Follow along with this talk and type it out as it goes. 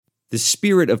The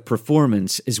spirit of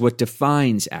performance is what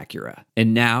defines Acura.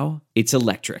 And now, it's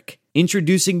electric.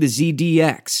 Introducing the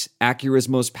ZDX, Acura's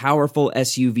most powerful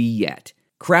SUV yet.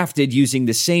 Crafted using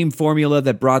the same formula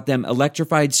that brought them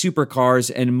electrified supercars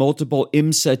and multiple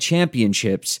IMSA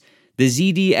championships, the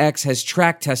ZDX has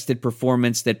track-tested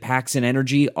performance that packs an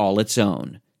energy all its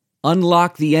own.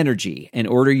 Unlock the energy and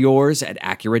order yours at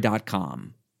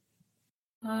Acura.com.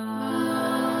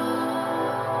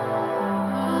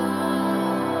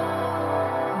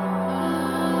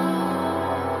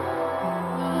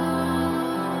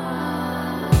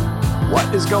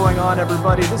 What is going on,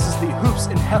 everybody? This is the Hoops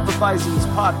and Hefeweizens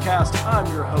podcast. I'm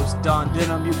your host, Don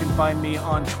Denham. You can find me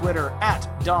on Twitter at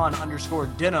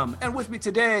Don_Denham. And with me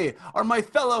today are my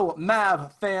fellow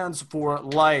Mav fans for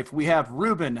life. We have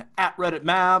Ruben at Reddit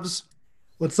Mavs.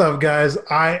 What's up, guys?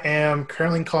 I am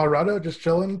currently in Colorado, just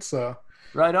chilling, so...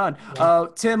 Right on.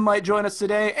 Tim might join us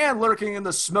today, and lurking in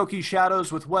the smoky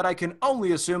shadows with what I can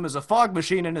only assume is a fog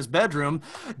machine in his bedroom,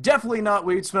 definitely not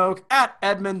weed smoke, at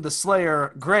Edmund the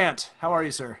Slayer. Grant, how are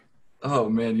you, sir? Oh,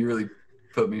 man, you really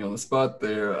put me on the spot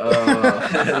there.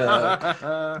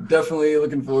 Definitely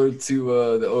looking forward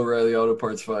to the O'Reilly Auto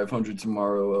Parts 500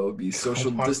 tomorrow. It'll be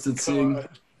social distancing, God.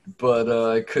 But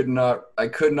I could not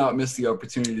miss the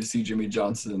opportunity to see Jimmy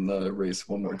Johnson race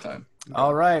one more time.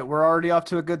 All right, we're already off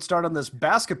to a good start on this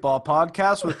basketball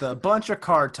podcast with a bunch of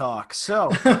car talk.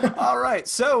 So, all right,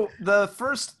 so the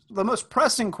most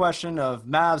pressing question of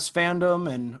Mavs fandom,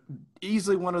 and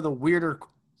easily one of the weirder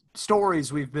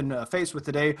stories we've been faced with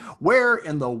today: where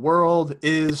in the world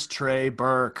is Trey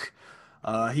Burke?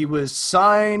 He was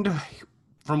signed,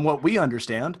 from what we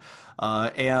understand,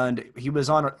 and he was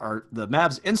on the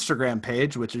Mavs Instagram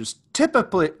page, which is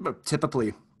typically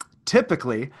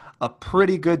a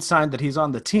pretty good sign that he's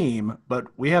on the team, but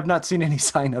we have not seen any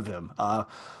sign of him.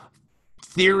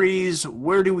 Theories,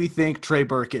 where do we think Trey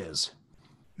Burke is?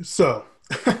 So,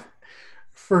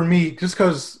 for me, just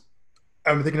because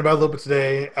I'm thinking about it a little bit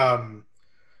today,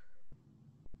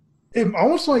 it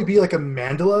almost might be like a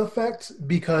Mandela effect,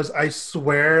 because I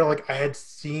swear, like, I had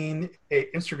seen a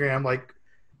Instagram, like,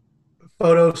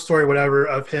 photo, story, whatever,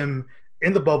 of him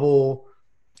in the bubble,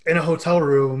 in a hotel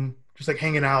room, just like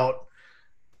hanging out.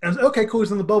 And I was like, okay, cool,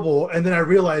 he's in the bubble. And then I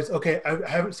realized, okay, I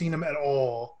haven't seen him at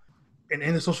all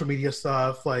in the social media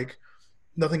stuff, like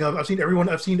nothing of. I've seen everyone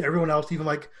else, even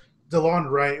like DeLon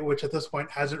Wright, which at this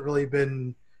point hasn't really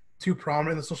been too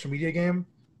prominent in the social media game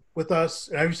with us.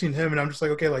 And I've seen him, and I'm just like,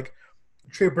 okay, like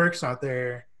Trey Burke's not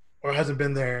there or hasn't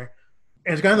been there.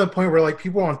 And it's gotten to the point where like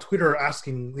people on Twitter are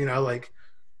asking, like,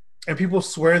 and people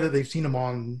swear that they've seen him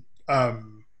on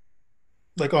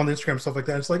like on the Instagram, stuff like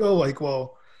that. It's like, oh, like,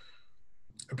 well,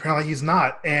 apparently he's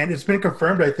not. And it's been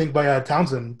confirmed, I think, by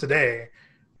Townsend today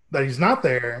that he's not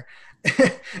there.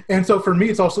 And so for me,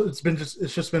 it's just been this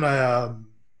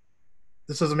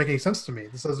doesn't make any sense to me.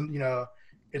 This doesn't,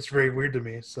 it's very weird to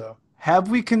me. So have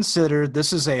we considered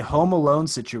this is a Home Alone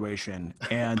situation,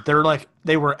 and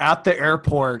they were at the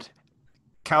airport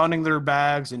counting their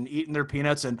bags and eating their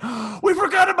peanuts, and we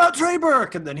forgot about Trey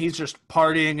Burke, and then he's just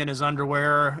partying in his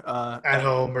underwear at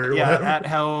home, whatever. At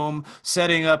home,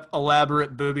 setting up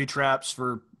elaborate booby traps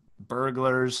for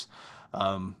durglars.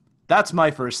 That's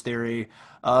my first theory.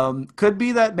 Could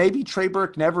be that maybe Trey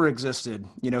Burke never existed.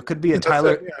 Could be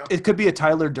It could be a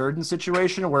Tyler Durden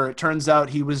situation where it turns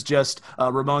out he was just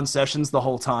Ramon Sessions the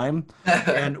whole time,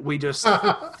 and we just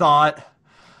thought,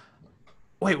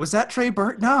 wait, was that Trey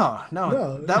Burke? No.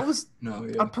 That was. No,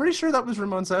 yeah. I'm pretty sure that was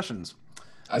Ramon Sessions.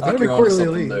 I think you're on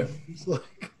something there.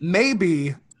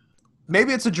 Maybe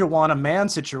it's a Joanna Mann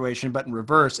situation, but in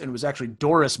reverse, and it was actually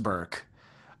Doris Burke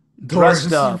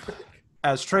dressed up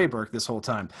as Trey Burke this whole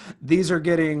time. These are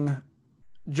getting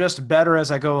just better as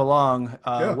I go along.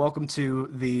 Welcome to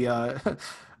the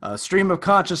stream of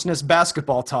consciousness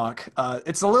basketball talk.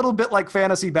 It's a little bit like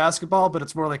fantasy basketball, but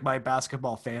it's more like my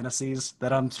basketball fantasies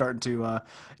that I'm starting to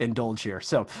indulge here.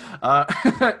 So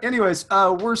anyways,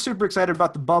 we're super excited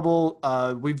about the bubble.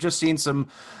 We've just seen some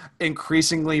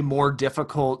increasingly more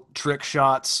difficult trick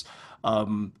shots.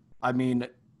 It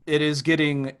is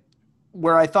getting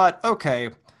where I thought, okay,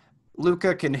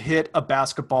 Luka can hit a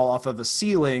basketball off of a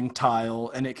ceiling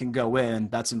tile and it can go in.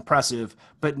 That's impressive.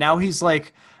 But now he's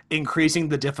like increasing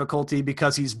the difficulty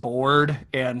because he's bored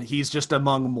and he's just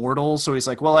among mortals. So he's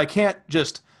like, well, I can't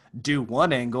just do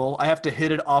one angle. I have to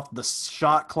hit it off the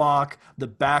shot clock, the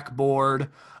backboard,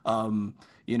 one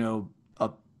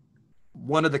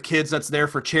of the kids that's there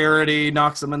for charity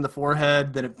knocks them in the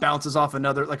forehead. Then it bounces off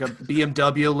another, like a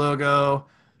BMW logo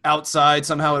outside.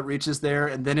 Somehow it reaches there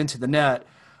and then into the net.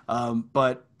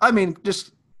 But I mean,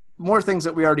 just more things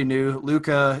that we already knew.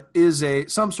 Luka is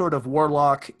some sort of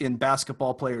warlock in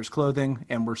basketball players' clothing,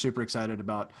 and we're super excited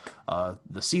about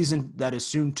the season that is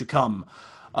soon to come.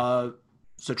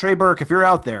 So Trey Burke, if you're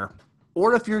out there,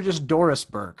 or if you're just Doris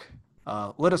Burke,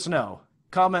 let us know.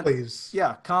 Comment, please.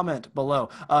 Yeah, comment below.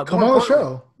 Come on the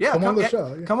show. Yeah, come on the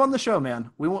show. Yeah. Come on the show, man.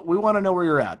 We want to know where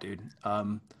you're at, dude.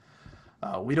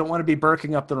 We don't want to be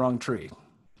Burking up the wrong tree.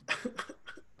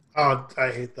 Oh,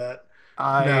 I hate that.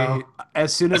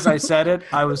 As soon as I said it,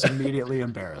 I was immediately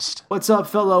embarrassed. What's up,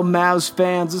 fellow Mavs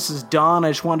fans? This is Don.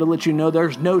 I just wanted to let you know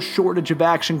there's no shortage of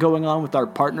action going on with our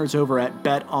partners over at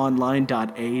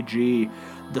betonline.ag.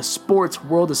 The sports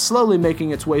world is slowly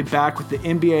making its way back with the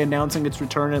NBA announcing its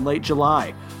return in late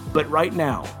July. But right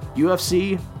now,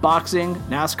 UFC, boxing,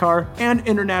 NASCAR, and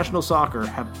international soccer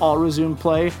have all resumed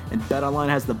play, and BetOnline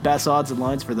has the best odds and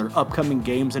lines for their upcoming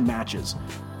games and matches.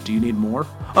 Do you need more?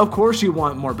 Of course you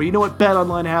want more, but you know what?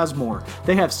 BetOnline has more.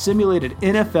 They have simulated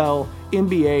NFL,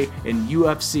 NBA, and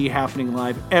UFC happening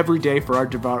live every day for our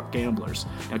devout gamblers.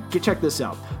 Now, check this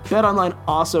out. BetOnline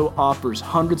also offers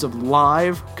hundreds of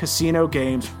live casino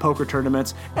games, poker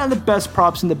tournaments, and the best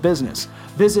props in the business.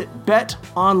 Visit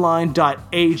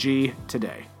betonline.ag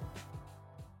today.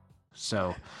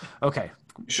 So, okay.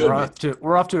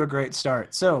 We're off to a great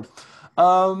start. So,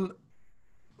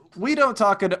 we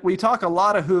talk a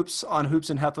lot of hoops on Hoops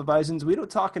and Hefeweizens. We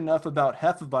don't talk enough about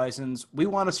Hefeweizens. We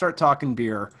want to start talking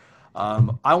beer.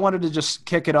 I wanted to just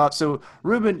kick it off. So,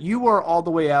 Ruben, you are all the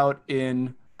way out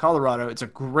in Colorado. It's a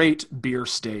great beer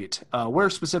state. Where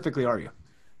specifically are you?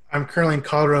 I'm currently in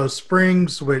Colorado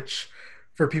Springs, which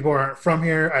for people who aren't from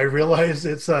here, I realize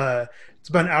it's about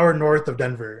an hour north of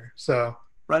Denver. So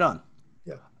right on.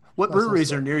 Yeah. What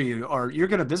breweries are near you? Or you're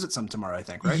going to visit some tomorrow, I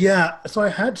think, right? Yeah. So I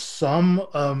had some.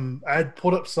 I had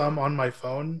pulled up some on my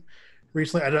phone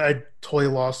recently. I totally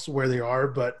lost where they are,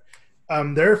 but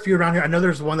there are a few around here. I know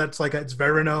there's one that's like it's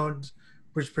veteran owned,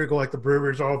 which is pretty cool. Like the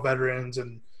brewers are all veterans,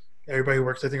 and everybody who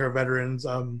works I think are veterans.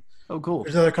 Oh, cool.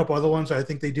 There's a couple other ones. I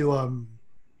think they do.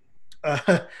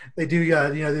 The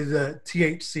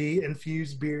THC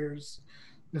infused beers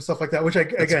and stuff like that. Which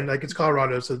again, like it's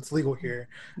Colorado, so it's legal here.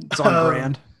 It's on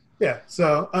brand. Yeah.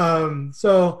 So I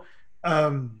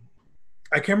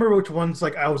can't remember which ones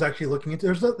like I was actually looking into.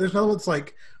 There's another one that's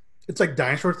like it's like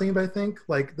dinosaur themed, I think.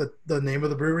 Like the name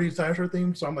of the brewery is dinosaur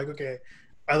themed. So I'm like, okay,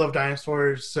 I love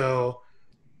dinosaurs, so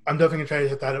I'm definitely gonna try to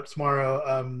hit that up tomorrow.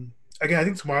 Again, I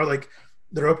think tomorrow like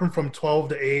they're open from 12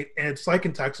 to 8, and it's like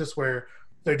in Texas where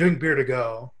they're doing beer to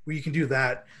go, where you can do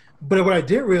that. But what I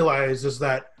didn't realize is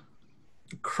that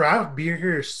craft beer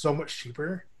here is so much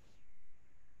cheaper.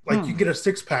 Like you get a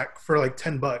 6-pack for like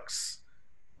 $10.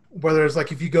 Whether it's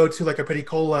like if you go to like a Petit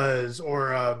Cola's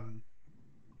or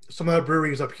some other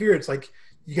breweries up here, it's like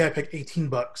you gotta pick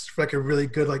 $18 for like a really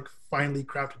good like finely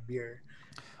crafted beer.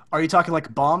 Are you talking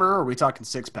like Bomber, or are we talking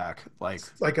 6-pack? Like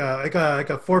a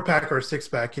 4-pack or a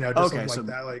 6-pack, just okay, something so like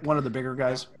that. Like one of the bigger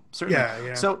guys. Certainly.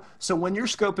 Yeah. So when you're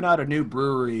scoping out a new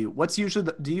brewery, what's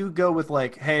usually do you go with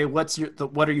like, hey, what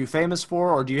are you famous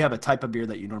for, or do you have a type of beer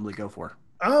that you normally go for?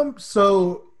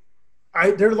 So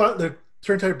there are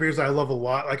certain type of beers that I love a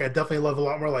lot. Like I definitely love a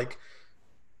lot more. Like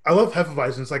I love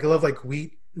Hefeweizens. Like I love like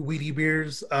wheaty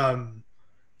beers. I'm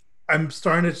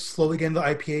starting to slowly get into the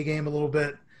IPA game a little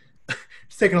bit.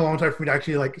 It's taken a long time for me to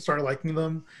actually like start liking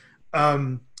them.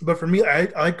 But for me, I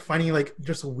like finding like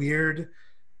just weird,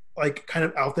 like kind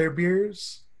of out there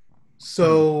beers.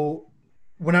 So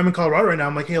when I'm in Colorado right now,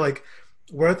 I'm like, hey, like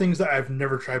what are things that I've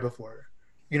never tried before?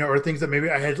 Or things that maybe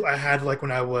I had like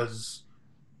when I was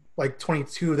like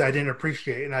 22 that I didn't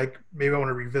appreciate, and maybe I want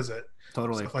to revisit.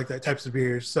 Totally. Stuff like that, types of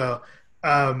beers. So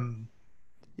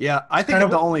yeah, I think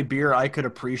the only beer I could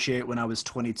appreciate when I was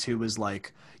 22 was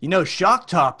like, Shock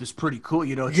Top is pretty cool.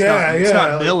 It's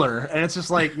not Miller, and it's just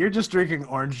like you're just drinking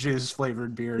orange juice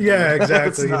flavored beer. Yeah,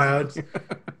 exactly.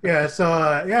 Yeah.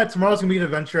 So tomorrow's gonna be an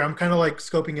adventure. I'm kind of like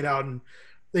scoping it out, and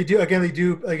they do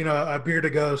a beer to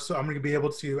go, so I'm gonna be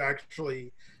able to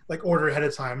actually like order ahead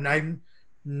of time.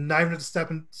 Not even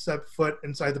to step foot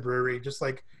inside the brewery, just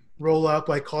like roll up,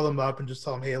 like call them up, and just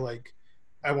tell them, hey, like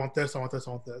I want this, I want this,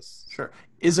 I want this. Sure.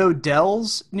 Is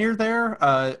Odell's near there?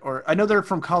 Or I know they're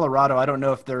from Colorado. I don't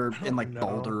know if they're in like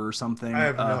Boulder or something. I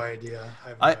have no idea.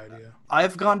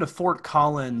 I've gone to Fort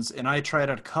Collins, and I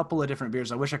tried out a couple of different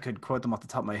beers. I wish I could quote them off the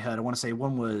top of my head. I want to say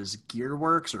one was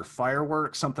Gearworks or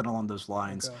Fireworks, something along those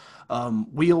lines. Okay.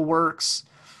 Wheelworks.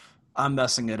 I'm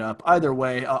messing it up. Either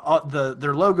way,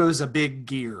 their logo is a big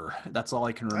gear. That's all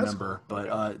I can remember.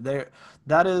 Cool. But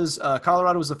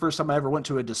Colorado was the first time I ever went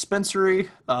to a dispensary.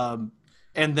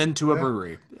 and then to a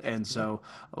brewery. And so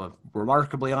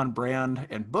remarkably on brand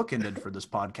and bookended for this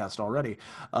podcast already.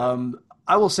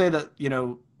 I will say that,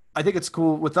 I think it's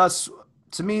cool with us.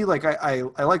 To me, like I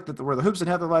like that we're the Hoops and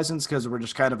Heather license because we're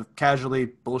just kind of casually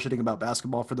bullshitting about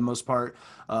basketball for the most part.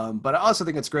 But I also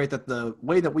think it's great that the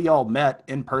way that we all met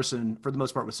in person for the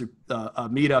most part was through a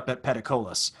meetup at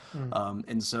Peticolas.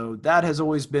 And so that has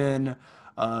always been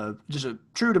just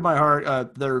true to my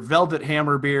heart. Their Velvet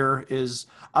Hammer beer is,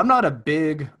 I'm not a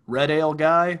big red ale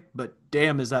guy, but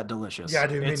damn, is that delicious. Yeah,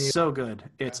 dude. It's so good.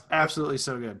 It's absolutely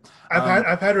so good.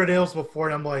 I've had red ales before,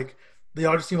 and I'm like, they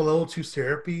all just seem a little too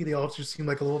syrupy. They all just seem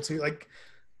like a little too, like,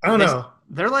 I don't know.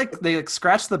 They're like, they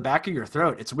scratch the back of your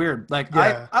throat. It's weird. Like,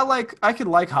 Yeah. I could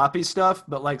like hoppy stuff,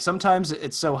 but like sometimes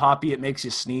it's so hoppy it makes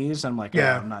you sneeze. I'm like,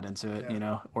 Yeah. I'm not into it,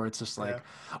 or it's just like,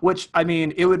 which, I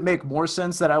mean, it would make more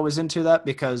sense that I was into that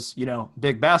because,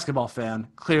 big basketball fan.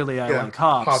 Clearly I like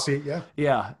hops. Hoppy, yeah.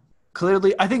 Yeah.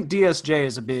 Clearly, I think DSJ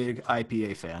is a big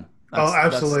IPA fan.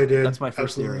 Absolutely, dude. That's my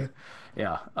first theory.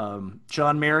 Yeah.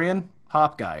 Sean Marion,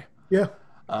 hop guy. Yeah,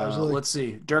 absolutely. Let's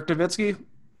see. Dirk Nowitzki,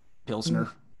 Pilsner.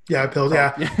 Yeah, Pilsner.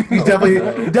 Yeah, he's definitely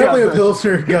a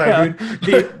Pilsner guy,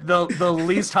 dude. The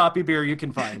least hoppy beer you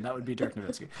can find. That would be Dirk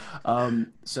Nowitzki.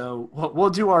 So we'll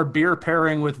do our beer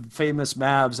pairing with famous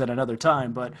Mavs at another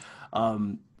time. But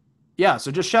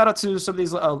so just shout out to some of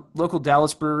these local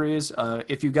Dallas breweries.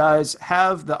 If you guys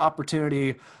have the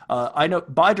opportunity, I know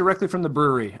buy directly from the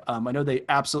brewery. I know they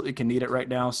absolutely can need it right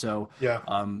now. So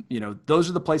those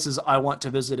are the places I want to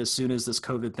visit as soon as this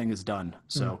COVID thing is done.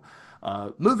 So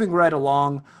moving right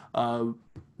along,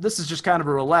 this is just kind of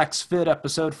a relaxed fit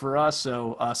episode for us.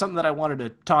 So something that I wanted to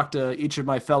talk to each of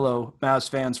my fellow Mavs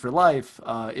fans for life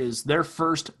is their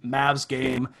first Mavs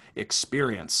game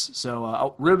experience.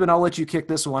 So Ruben, I'll let you kick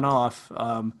this one off.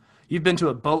 You've been to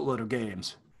a boatload of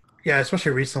games. Yeah,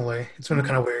 especially recently. It's been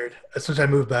kind of weird since I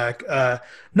moved back.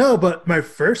 No, but my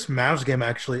first Mavs game,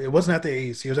 actually, it wasn't at the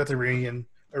AEC. It was at the Reunion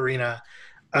Arena.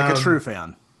 Like a true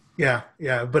fan. Yeah.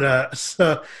 But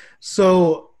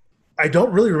so I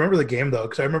don't really remember the game, though,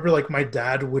 because I remember, like, my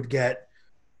dad would get,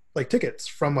 like, tickets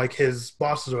from, like, his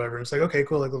bosses or whatever. It's like, okay,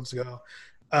 cool, like, let's go.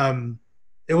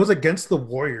 It was against the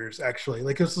Warriors, actually.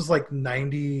 Like, this was, like,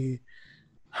 90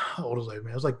 – how old was I,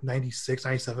 man? It was, like, 96,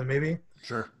 97 maybe.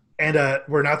 Sure. And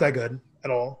we're not that good at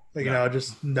all. Like, not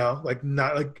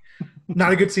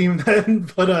a good team then.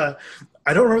 But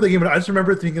I don't remember the game, but I just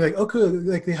remember thinking, like, oh, cool,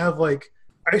 like, they have, like,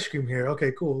 ice cream here.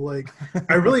 Okay, cool. Like,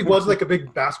 I really was like a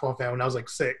big basketball fan when I was like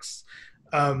 6.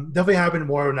 Definitely happened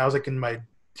more when I was like in my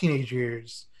teenage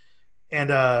years.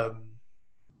 And I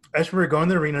just remember going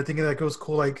to the arena thinking like it was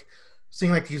cool, like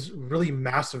seeing like these really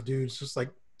massive dudes just like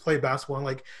play basketball. And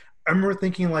like I remember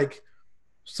thinking like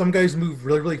some guys move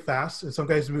really, really fast and some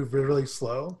guys move really, really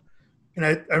slow. And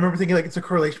I remember thinking like it's a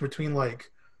correlation between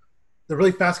like the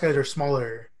really fast guys are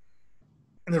smaller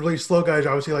and the really slow guys are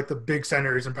obviously like the big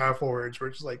centers and power forwards, where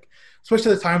it's like,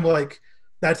 especially the time like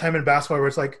that time in basketball where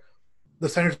it's like the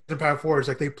centers and power forwards,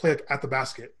 like they play like at the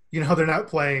basket. They're not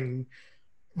playing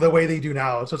the way they do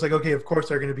now. So it's like, okay, of course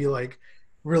they're going to be like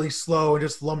really slow and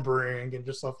just lumbering and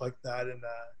just stuff like that. And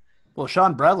well,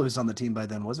 Sean Bradley was on the team by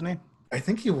then, wasn't he? I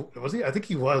think he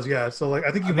was. Yeah. So like,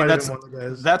 I think he might have been one of the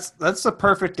guys. That's a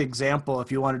perfect example.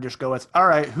 If you want to just go with, all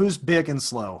right, who's big and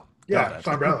slow? Yeah,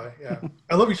 Sean Bradley. Yeah,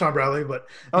 I love you, Sean Bradley. But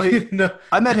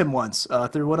I met him once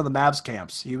through one of the Mavs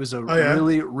camps. He was a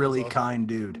really kind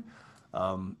dude.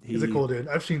 He's a cool dude.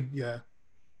 I've seen. Yeah.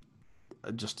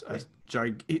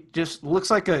 He just looks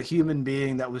like a human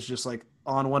being that was just like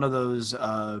on one of those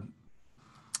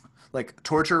like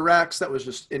torture racks that was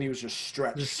just, and he was just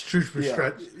stretched.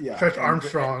 Stretched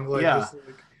Armstrong.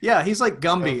 Yeah, he's like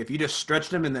Gumby. If you just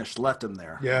stretched him and just left him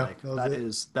there. Yeah,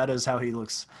 that is how he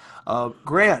looks.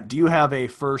 Grant, do you have a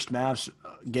first Mavs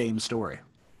game story?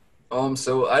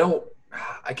 So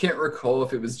I can't recall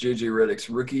if it was JJ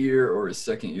Redick's rookie year or his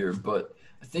second year, but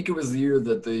I think it was the year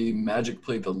that the Magic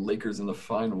played the Lakers in the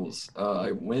finals.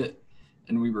 I went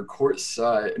and we were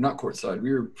not courtside.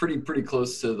 We were pretty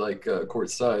close to like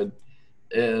courtside,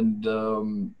 and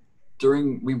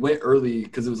we went early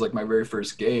because it was like my very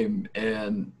first game,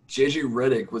 and JJ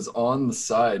Redick was on the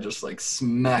side just like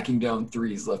smacking down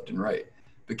threes left and right.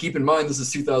 But keep in mind, this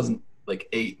is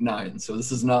 2008-9, so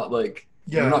this is not like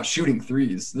we're not shooting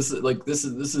threes. This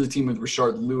is a team with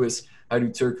Rashard Lewis,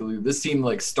 Haidu Turkoglu. This team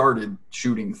like started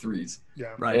shooting threes.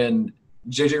 Yeah, right. And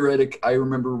JJ Redick, I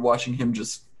remember watching him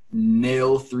just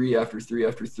nail three after three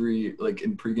after three, like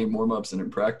in pregame warmups and in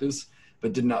practice,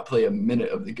 but did not play a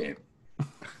minute of the game.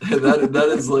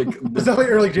 that is like It's definitely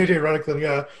early JJ Redick then,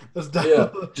 yeah. That's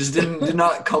definitely... just did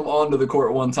not come onto the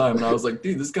court one time, and I was like,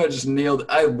 dude, this guy just nailed.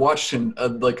 I watched him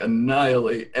like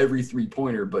annihilate every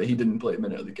 3-pointer, but he didn't play a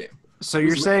minute of the game. So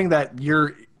you're saying that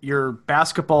your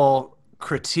basketball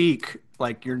critique,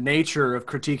 like your nature of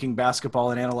critiquing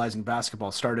basketball and analyzing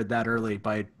basketball, started that early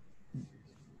by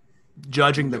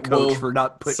judging the coach for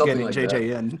not getting like JJ that.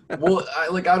 in. Well, I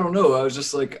don't know. I was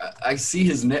just like, I see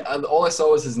his name. All I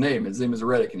saw was his name. His name is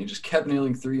Redick, and he just kept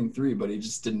nailing 3 and 3, but he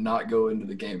just did not go into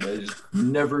the game. I just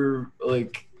never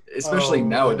like, especially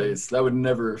nowadays, that would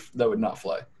not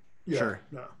fly. Yeah, sure.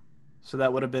 No. So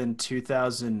that would have been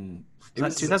 2000. It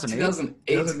was 2008?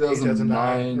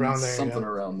 2009, around there, something yeah.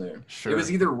 around there. Sure. It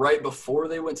was either right before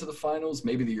they went to the finals,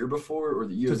 maybe the year before, or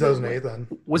the year 2008 then.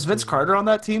 Was Vince Carter on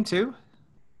that team too?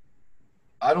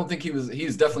 I don't think he was.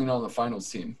 He's definitely not on the finals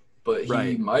team, but he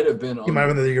Right. might have been on. He might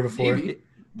have been the year before. Maybe.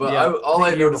 But Yeah, all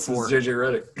I the year noticed before. was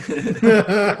JJ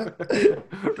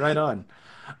Redick. Right on.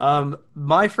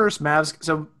 My first Mavs.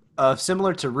 So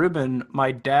similar to Ruben,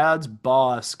 my dad's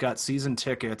boss got season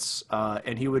tickets,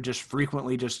 and he would just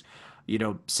frequently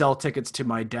sell tickets to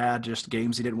my dad, just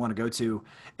games he didn't want to go to,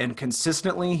 and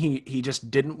consistently he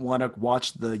just didn't want to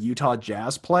watch the Utah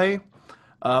Jazz play.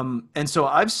 And so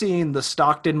I've seen the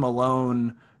Stockton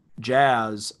Malone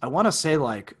Jazz, I want to say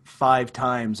like 5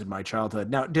 times in my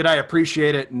childhood. Now, did I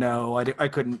appreciate it? No, I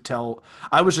couldn't tell.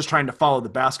 I was just trying to follow the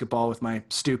basketball with my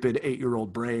stupid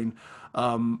 8-year-old brain.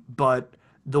 But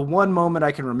the one moment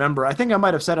I can remember, I think I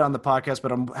might have said it on the podcast,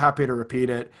 but I'm happy to repeat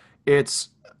it.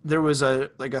 There was a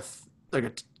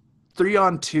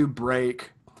 3-on-2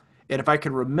 break. And if I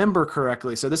can remember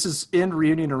correctly, so this is in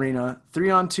Reunion Arena,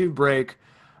 3-on-2 break.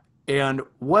 And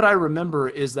what I remember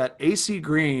is that AC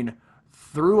Green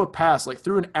threw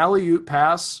an alley-oop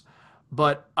pass,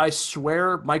 but I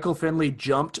swear Michael Finley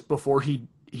jumped before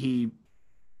he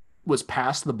was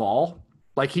past the ball.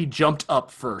 Like he jumped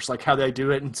up first, like how they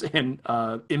do it in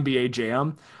NBA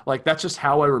Jam. Like that's just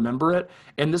how I remember it.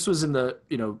 And this was in the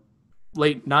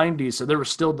late 90s, so there was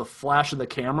still the flash of the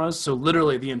cameras. So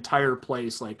literally the entire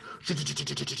place like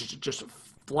just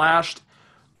flashed.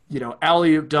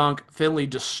 Alley-oop dunk, Finley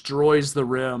destroys the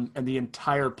rim, and the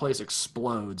entire place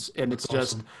explodes. And it's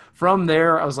just awesome. From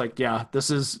there, I was like, yeah, this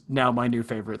is now my new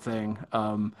favorite thing.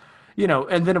 And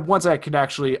then once I could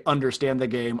actually understand the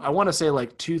game, I want to say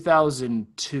like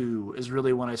 2002 is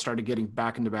really when I started getting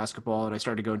back into basketball, and I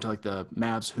started going to like the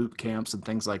Mavs hoop camps and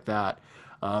things like that.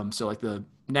 So like the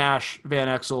Nash, Van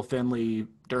Exel, Finley,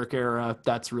 Dirk era,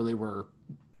 that's really where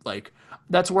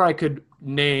that's where I could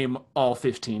name all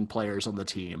 15 players on the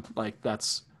team. Like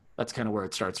that's kind of where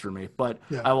it starts for me. But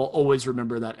yeah. I will always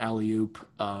remember that alley-oop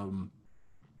and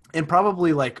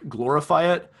probably like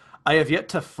glorify it. I have yet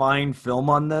to find film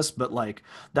on this, but like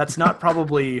that's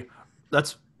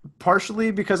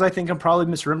partially because I think I'm probably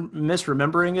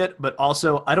misremembering it, but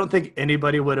also I don't think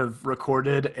anybody would have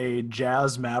recorded a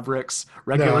Jazz Mavericks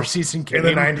regular season game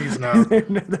in the 90s. No,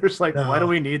 there's like, why do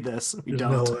we need this? We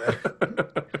don't.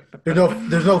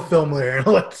 There's no film there.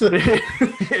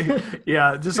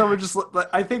 Yeah,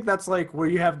 I think that's like where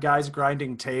you have guys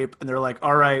grinding tape, and they're like,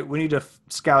 all right, we need to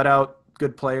scout out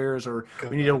good players, or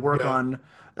we need to work on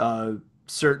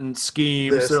certain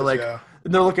schemes.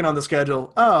 And they're looking on the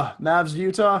schedule. Oh, Mavs,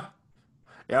 Utah.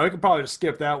 Yeah, we could probably just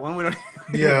skip that one. We don't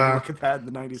look at that in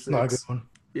the 96. Not a good one.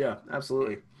 Yeah,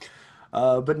 absolutely.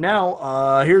 But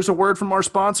now, here's a word from our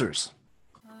sponsors.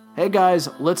 Hey guys,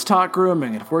 let's talk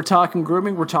grooming. And if we're talking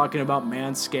grooming, we're talking about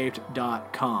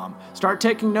manscaped.com. Start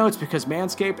taking notes because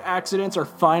Manscaped accidents are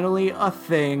finally a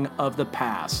thing of the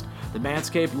past. The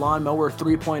Manscaped Lawnmower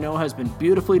 3.0 has been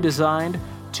beautifully designed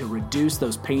to reduce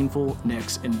those painful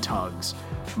nicks and tugs.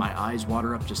 My eyes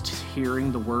water up just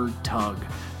hearing the word tug.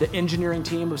 The engineering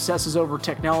team obsesses over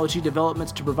technology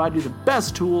developments to provide you the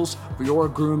best tools for your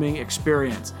grooming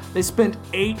experience. They spent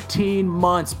 18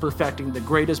 months perfecting the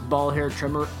greatest ball hair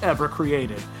trimmer ever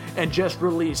created and just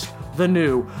released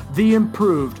the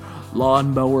improved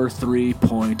Lawnmower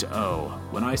 3.0.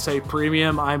 When I say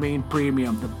premium, I mean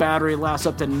premium. The battery lasts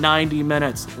up to 90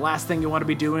 minutes. Last thing you want to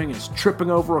be doing is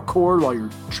tripping over a cord while you're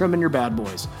trimming your bad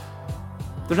boys.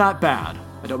 They're not bad.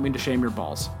 I don't mean to shame your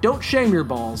balls. Don't shame your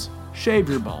balls. Shave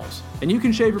your balls. And you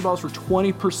can shave your balls for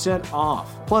 20%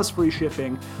 off, plus free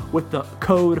shipping with the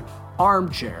code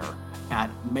ARMCHAIR at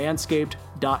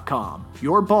manscaped.com.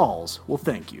 Your balls will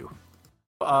thank you.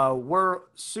 We're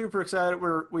super excited.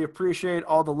 We appreciate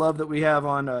all the love that we have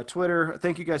on Twitter.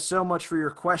 Thank you guys so much for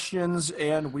your questions,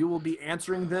 and we will be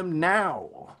answering them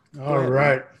now. All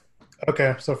right.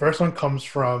 Okay, so first one comes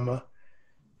from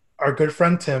our good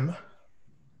friend Tim.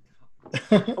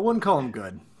 I wouldn't call him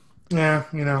good. Yeah,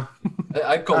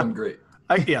 I'd call him great.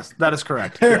 Yes, that is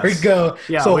correct. There we go.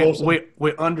 Yeah, So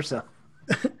we understand.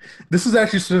 this is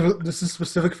actually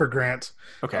specific for Grant.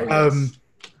 Okay.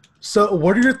 So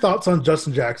what are your thoughts on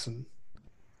Justin Jackson?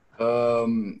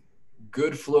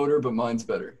 Good floater, but mine's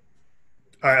better.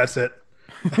 All right, that's it.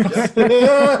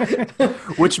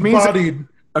 Which means, Bodied.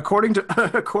 according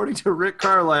to Rick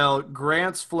Carlisle,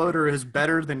 Grant's floater is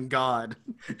better than God.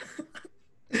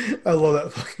 I love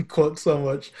that fucking quote so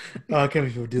much. I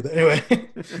can't believe people do that. Anyway,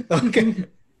 okay.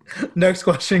 Next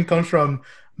question comes from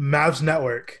Mavs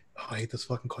Network. Oh, I hate this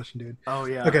fucking question, dude. Oh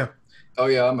yeah. Okay. Oh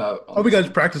yeah, I'm out. Hope you guys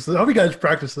practice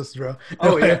this, bro.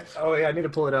 Oh Anyway, yeah. I need to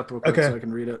pull it up real quick so I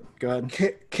can read it. Go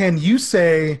ahead. Can you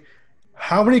say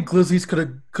how many glizzies could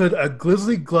a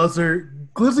glizzy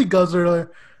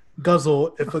guzzler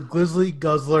guzzle if a glizzy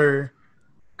guzzler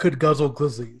could guzzle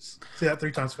glizzies? Say that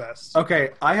 3 times fast.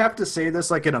 Okay, I have to say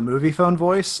this like in a movie phone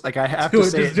voice. Like I have to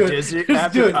say it Disney. I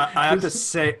have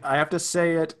to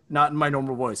say it not in my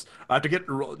normal voice. I have to get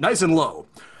nice and low.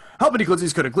 How many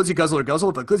glizzies could a glizzy guzzler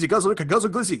guzzle if a glizzy guzzler could guzzle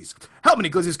glizzies? How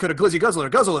many glizzies could a glizzy guzzler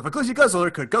guzzle if a glizzy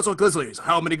guzzler could guzzle glizzies?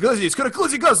 How many glizzies could a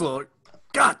glizzy guzzler?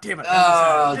 God damn it!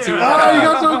 Oh, you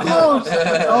got so close!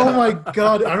 Oh my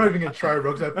god! I'm not even gonna try,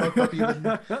 bro, because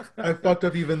I fucked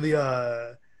up even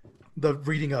the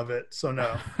reading of it. So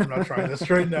no, I'm not trying this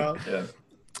right now. Yeah.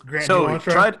 Grant, so do you want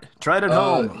to try? try it at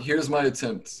home. Here's my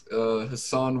attempt.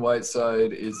 Hassan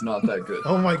Whiteside is not that good.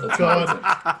 Oh my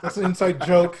god, that's an inside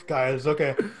joke, guys.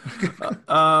 Okay.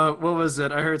 What was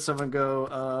it? I heard someone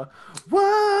go,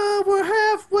 "Whoa, we're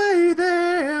halfway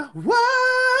there.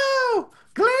 Whoa,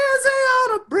 glizzy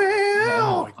on a brick."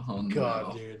 Oh my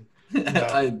god, dude.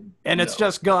 No. And it's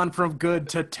just gone from good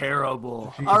to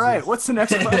terrible. Jesus. All right, what's the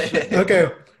next question?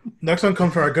 Okay, next one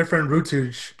comes from our good friend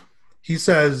Rutuj. He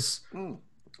says,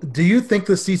 do you think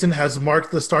the season has marked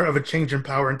the start of a change in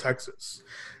power in Texas?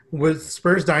 With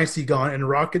Spurs dynasty gone and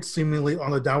Rockets seemingly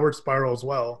on the downward spiral as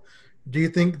well, do you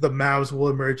think the Mavs will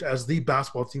emerge as the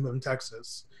basketball team in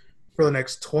Texas for the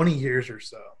next 20 years or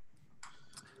so?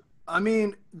 I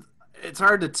mean, it's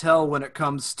hard to tell when it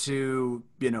comes to,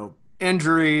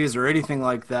 injuries or anything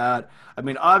like that. I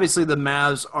mean, obviously the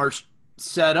Mavs are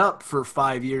set up for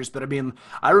 5 years, but I mean,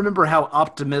 I remember how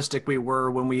optimistic we were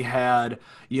when we had,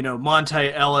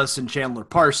 Monte Ellis and Chandler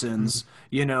Parsons,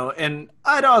 and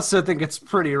I'd also think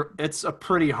it's a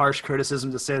pretty harsh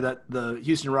criticism to say that the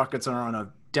Houston Rockets are on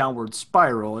a downward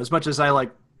spiral. As much as I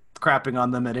like crapping on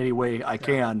them in any way I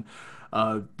can,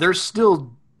 they're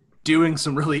still doing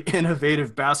some really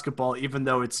innovative basketball, even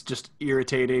though it's just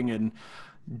irritating, and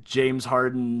James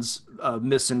Harden's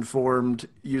misinformed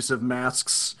use of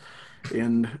masks,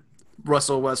 and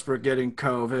Russell Westbrook getting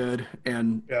COVID,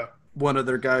 and one of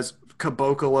their guys,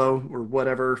 Caboclo or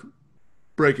whatever,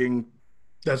 breaking.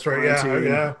 That's right.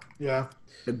 Yeah.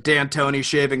 And D'Antoni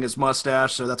shaving his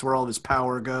mustache, so that's where all of his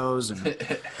power goes, and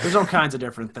there's all kinds of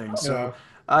different things. So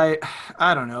I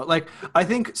don't know. Like, I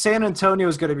think San Antonio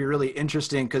is going to be really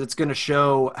interesting because it's going to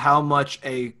show how much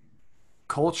a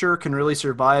culture can really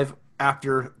survive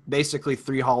after basically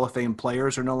 3 Hall of Fame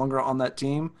players are no longer on that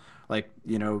team. Like,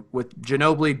 with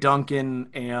Ginobili, Duncan,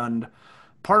 and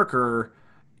Parker,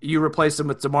 you replace them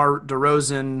with DeMar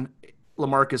DeRozan,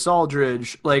 LaMarcus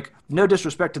Aldridge. Like, no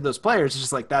disrespect to those players, it's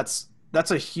just like that's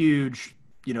a huge,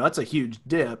 that's a huge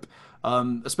dip,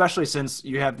 especially since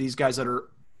you have these guys that are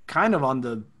kind of on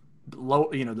the low,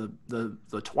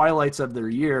 the twilights of their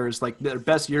years. Like, their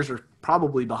best years are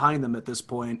probably behind them at this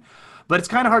point. But it's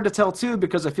kind of hard to tell, too,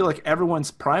 because I feel like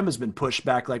everyone's prime has been pushed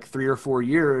back like 3 or 4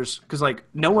 years. Because, like,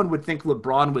 no one would think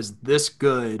LeBron was this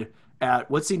good at,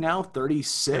 what's he now,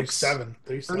 36?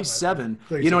 37.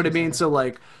 You know what I mean? So,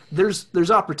 like,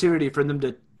 there's opportunity for them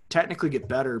to technically get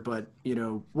better. But,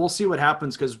 we'll see what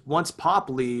happens. Because once Pop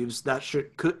leaves, that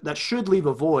should leave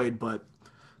a void. But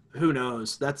who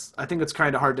knows? I think it's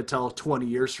kind of hard to tell 20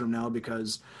 years from now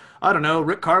because, I don't know,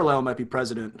 Rick Carlisle might be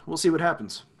president. We'll see what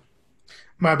happens.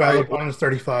 My bad. LeBron is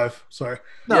 35. Sorry.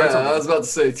 No, I was about to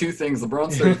say 2 things.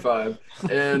 LeBron's 35,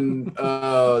 and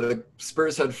the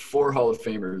Spurs had 4 Hall of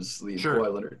Famers leave. Sure.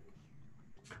 Kawhi Leonard.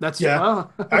 That's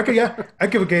I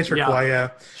give a case for Kawhi. Yeah,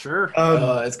 sure.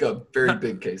 It's got a very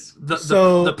big case.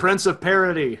 The Prince of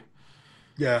Parody.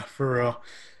 Yeah, for real.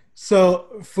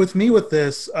 So with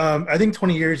this, I think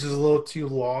 20 years is a little too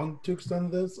long to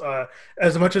extend this.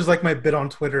 As much as like my bit on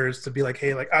Twitter is to be like,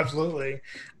 hey, like absolutely.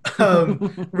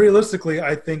 Realistically,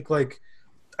 I think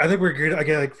we're good.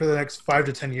 Again, like for the next 5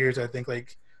 to 10 years, I think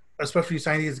like, especially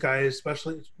sign these guys,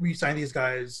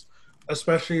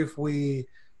 especially if we,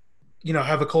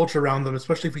 have a culture around them,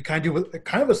 especially if we kind of do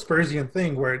kind of a Spursian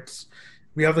thing where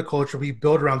we have the culture, we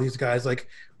build around these guys. Like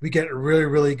we get really,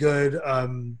 really good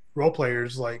role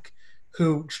players like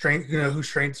whose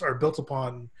strengths are built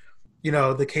upon, the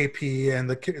KP and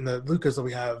the Lucas that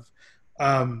we have.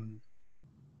 And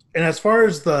as far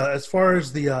as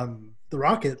the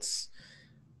Rockets,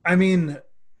 I mean,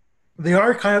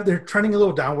 they're trending a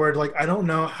little downward. Like, I don't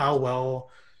know how well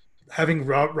having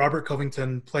Robert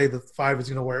Covington play the 5 is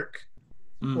going to work.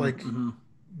 Like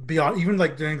beyond, even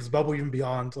like during this bubble, even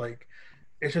beyond, like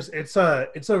it's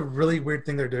a really weird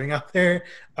thing they're doing out there.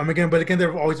 But again,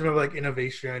 they've always been like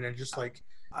innovation and just like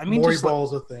Maury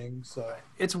Ball's a thing. So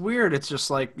it's weird. It's just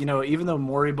like, even though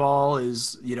Maury Ball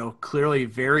is, clearly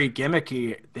very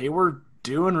gimmicky, they were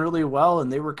doing really well,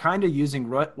 and they were kind of using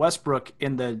Westbrook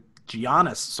in the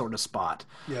Giannis sort of spot.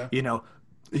 Yeah.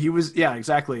 He was, yeah,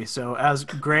 exactly. So as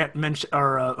Grant mentioned,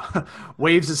 or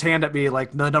waves his hand at me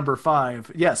like the number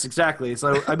 5. Yes, exactly.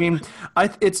 So I mean,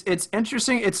 it's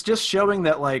interesting. It's just showing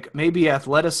that like maybe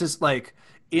athleticism, like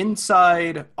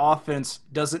inside offense,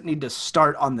 doesn't need to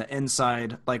start on the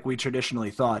inside like we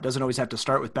traditionally thought. It doesn't always have to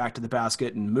start with back to the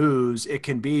basket and moves. It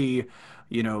can be,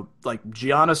 like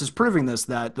Giannis is proving this,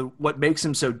 that what makes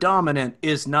him so dominant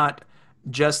is not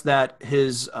just that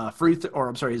his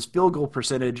his field goal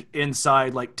percentage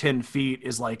inside like 10 feet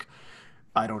is like,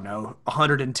 I don't know,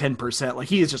 110%. Like,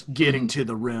 he is just getting to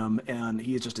the rim, and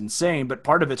he is just insane. But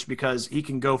part of it's because he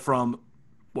can go from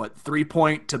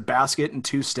 3-point to basket in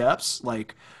 2 steps.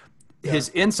 Like, his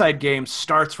inside game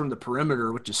starts from the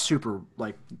perimeter, which is super,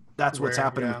 like, that's what's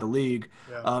happening with the league.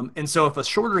 Yeah. And so if a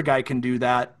shorter guy can do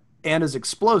that and is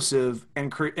explosive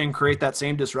and create that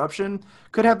same disruption,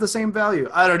 could have the same value.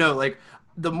 I don't know. Like,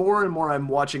 the more and more I'm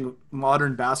watching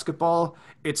modern basketball,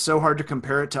 it's so hard to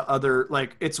compare it to other,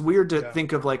 like, it's weird to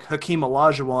think of like Hakeem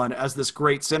Olajuwon as this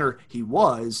great center. He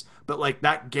was, but like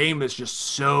that game is just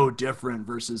so different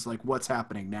versus like what's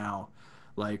happening now.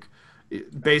 Like,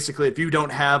 basically, if you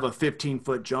don't have a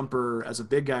 15-foot jumper as a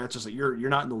big guy, it's just like you're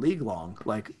not in the league long.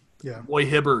 Like, Roy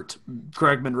Hibbert,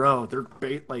 Greg Monroe, they're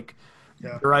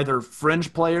they're either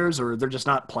fringe players or they're just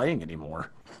not playing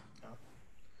anymore.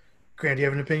 Grant, do you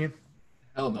have an opinion?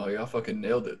 Hell no, y'all fucking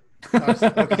nailed it.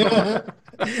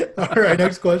 All right,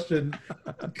 next question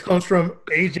comes from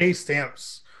AJ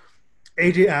Stamps.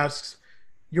 AJ asks,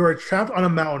 "You are trapped on a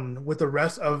mountain with the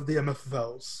rest of the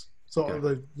MFLs." So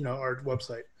our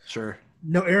website. Sure.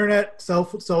 No internet,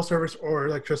 cell service, or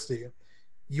electricity.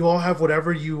 You all have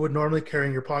whatever you would normally carry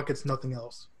in your pockets, nothing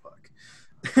else.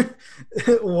 We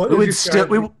would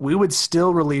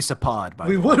still release a pod.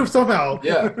 We would have somehow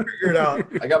figure it out.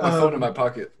 I got my phone in my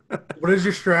pocket. What is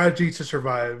your strategy to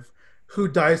survive? Who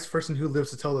dies first and who lives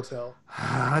to tell the tale?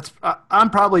 I'm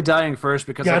probably dying first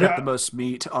because I got the most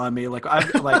meat on me. Like,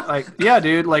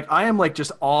 dude. Like, I am like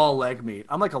just all leg meat.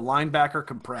 I'm like a linebacker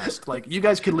compressed. Like, you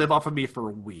guys could live off of me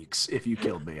for weeks if you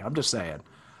killed me. I'm just saying.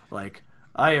 Like,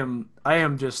 I am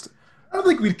just. I don't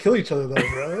think we'd kill each other though,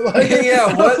 bro. Like,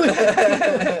 yeah,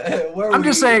 what? I'm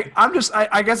just saying.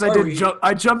 I guess I did jump.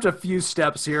 I jumped a few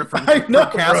steps here from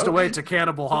Castaway to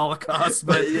Cannibal Holocaust,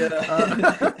 but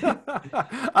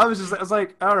I was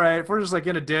like, all right, if we're just like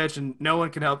in a ditch and no one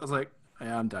can help, I was like,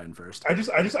 yeah, I'm dying first. I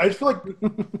just feel like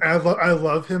I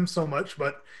love him so much,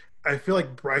 but I feel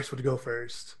like Bryce would go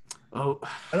first. Oh,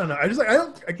 I don't know.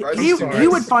 He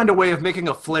would find a way of making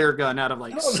a flare gun out of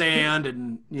like sand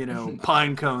and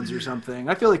pine cones or something.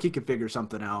 I feel like he could figure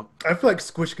something out. I feel like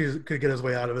Squish could get his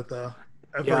way out of it though.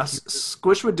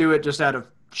 Squish would do it just out of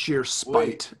sheer spite.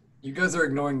 Wait, you guys are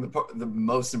ignoring the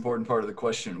most important part of the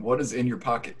question. What is in your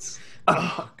pockets?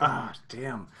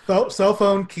 Damn. Cell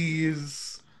phone,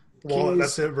 keys, wallet.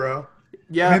 That's it, bro.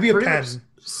 Yeah, maybe a pen.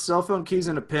 Cell phone, keys,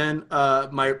 and a pen.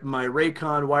 My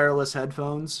Raycon wireless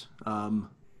headphones.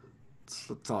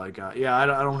 That's all I got. Yeah, I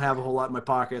don't have a whole lot in my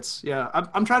pockets. Yeah,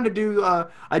 I'm trying to do.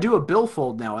 I do a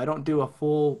billfold now. I don't do a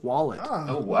full wallet.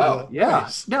 Oh wow. Yeah.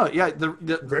 Nice. No. Yeah.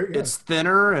 It's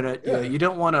thinner and you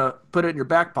don't want to put it in your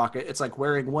back pocket. It's like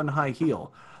wearing one high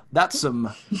heel. That's some.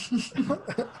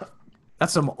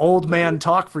 That's some old man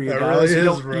talk for you guys.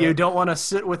 Really you don't want to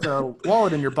sit with a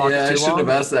wallet in your pocket too long. I shouldn't have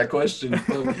asked that question. I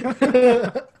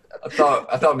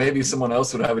thought maybe someone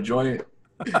else would have a joint.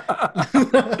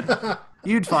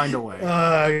 You'd find a way.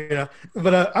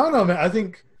 But I don't know, man. I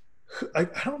think I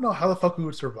don't know how the fuck we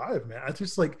would survive, man. I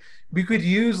just like we could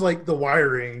use like the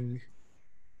wiring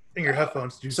in your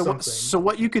headphones to do something. So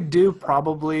what you could do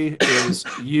probably is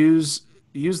use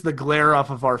the glare off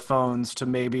of our phones to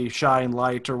maybe shine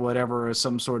light or whatever as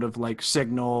some sort of like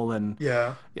signal and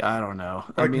I don't know.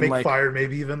 Like make fire,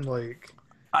 maybe even like.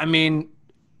 I mean,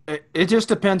 It just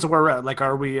depends where we're at. Like,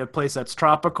 are we a place that's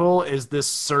tropical? Is this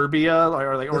Serbia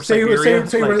or Say Siberia?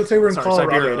 say we're in Sorry,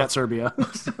 Colorado. Siberia, not Serbia.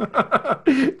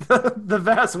 the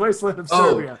vast wasteland of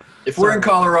Serbia. If we're in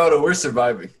Colorado, we're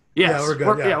surviving. Yes, Yeah, we're good.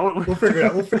 We'll figure it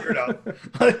out. We'll figure it out.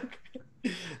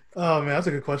 Oh man, that's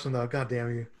a good question though. God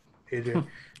damn you, AJ.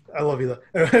 I love you though.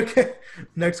 Okay.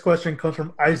 Next question comes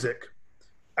from Isaac.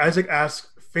 Isaac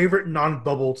asks, favorite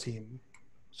non-bubble team.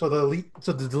 So the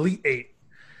Elite Eight.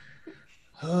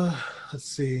 Let's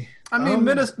see. I mean,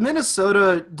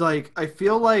 Minnesota. Like, I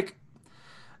feel like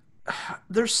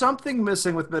there's something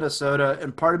missing with Minnesota,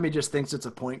 and part of me just thinks it's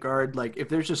a point guard. Like, if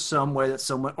there's just some way that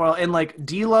someone, well, and like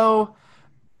D'Lo,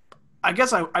 I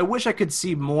guess I wish I could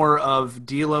see more of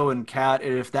D'Lo and Cat,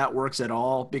 if that works at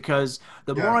all. Because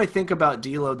the more I think about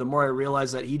D'Lo, the more I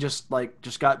realize that he just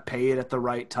got paid at the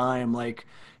right time. Like,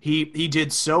 he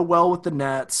did so well with the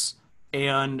Nets,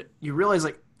 and you realize,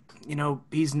 like, you know,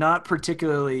 he's not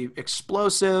particularly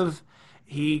explosive.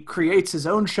 He creates his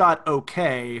own shot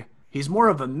okay. He's more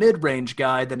of a mid-range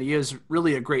guy than he is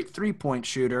really a great three-point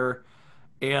shooter.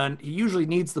 And he usually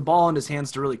needs the ball in his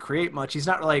hands to really create much. He's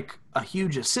not like a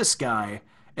huge assist guy.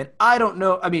 And I don't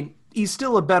know. I mean, he's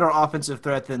still a better offensive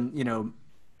threat than, you know,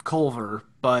 Culver.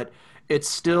 But it's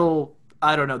still,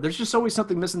 I don't know. There's just always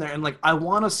something missing there. And, like, I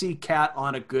want to see Cat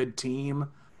on a good team.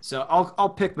 So I'll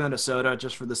pick Minnesota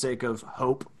just for the sake of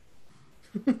hope.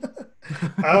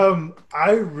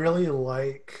 I really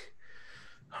like.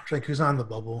 I'm trying. Who's on the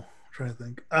bubble? I'm trying to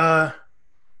think.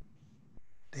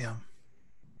 Damn.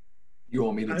 You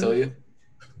want me to tell you?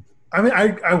 I mean,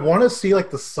 I want to see like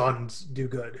the Suns do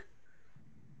good.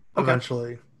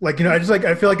 Eventually, like, you know, I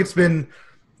feel like they've been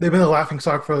the laughing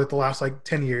stock for like the last like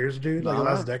 10 years, dude. Like the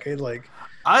last decade. Like,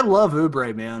 I love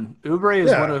Oubre, man. Oubre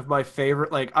is one of my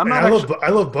favorite. Like, I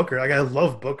love Booker. Like, I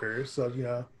love Booker. So, you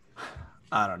know.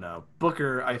 I don't know.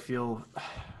 Booker, I feel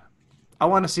I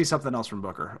want to see something else from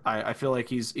Booker. I feel like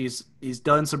he's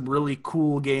done some really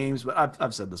cool games, but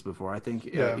I've said this before. I think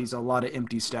he's a lot of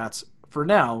empty stats for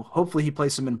now. Hopefully he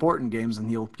plays some important games and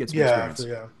he'll get some experience.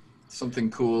 Yeah. Something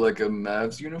cool like a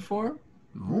Mavs uniform?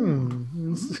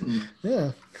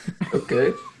 Yeah.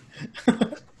 Okay.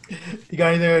 You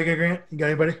got anything, Grant? You got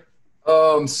anybody?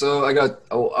 So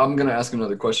I'm gonna ask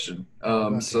another question.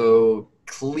 So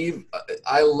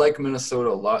I like Minnesota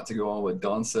a lot, to go on what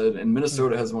Don said, and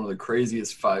Minnesota has one of the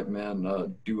craziest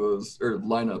five-man duos or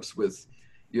lineups. With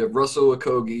you have Russell,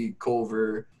 Okogie,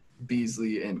 Culver,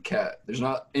 Beasley, and Cat. There's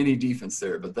not any defense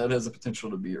there, but that has the potential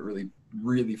to be a really,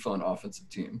 really fun offensive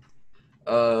team.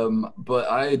 But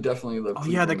I definitely love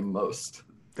Cleveland the most.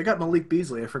 They got Malik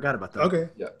Beasley. I forgot about that. Okay.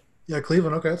 Yeah,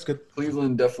 Cleveland. Okay, that's good.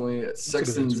 Cleveland definitely.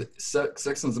 Sexton's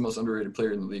the most underrated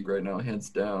player in the league right now, hands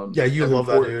down. Yeah, you love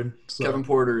that dude. So. Kevin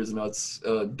Porter is nuts.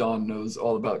 Don knows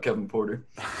all about Kevin Porter.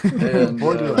 And,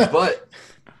 but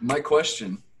my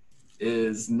question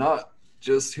is not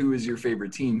just who is your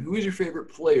favorite team. Who is your favorite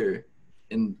player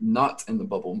not in the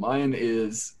bubble? Mine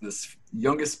is this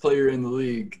youngest player in the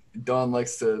league. Don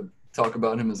likes to talk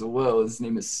about him as well. His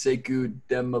name is Sekou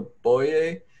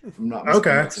Demboye. I'm not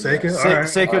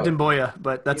Sekou Demboya,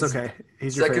 but that's okay.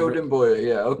 He's your favorite. Sekou Demboya,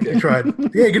 yeah, okay. Good try.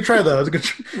 Yeah, good try though. It was a good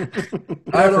try.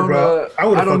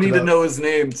 I don't need to know his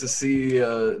name to see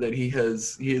that he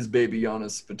has baby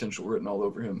Giannis potential written all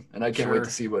over him, and I can't wait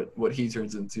to see what he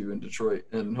turns into in Detroit,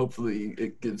 and hopefully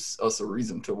it gives us a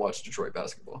reason to watch Detroit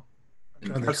basketball.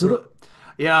 Absolutely.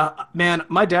 Yeah, man,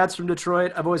 my dad's from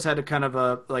Detroit. I've always had a kind of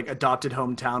a adopted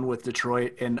hometown with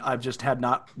Detroit, and I've just had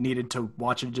not needed to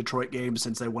watch a Detroit game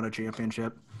since they won a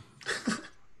championship.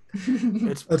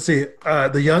 Let's see.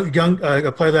 The young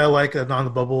a player that I like on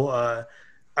the bubble.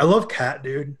 I love Cat,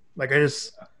 dude. Like, I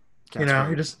just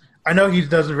Cat's I know he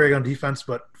does a very good on defense,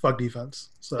 but fuck defense.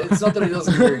 So it's not that he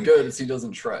doesn't do very good; it's he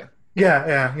doesn't try.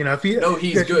 Yeah. You know, if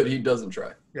he's good, he doesn't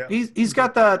try. Yeah. He's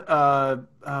got that.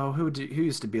 Who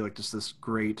used to be like just this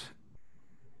great.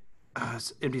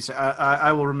 Empty.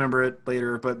 I will remember it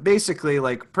later, but basically,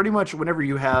 like, pretty much whenever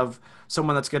you have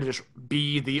someone that's going to just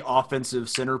be the offensive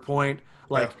center point,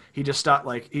 like he just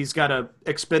he's got to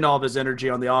expend all of his energy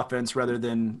on the offense rather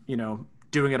than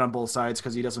doing it on both sides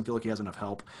because he doesn't feel like he has enough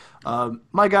help.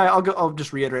 My guy, I'll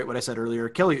just reiterate what I said earlier.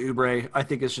 Kelly Oubre, I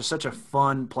think, is just such a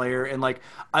fun player, and like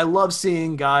I love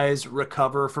seeing guys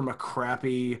recover from a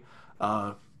crappy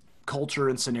culture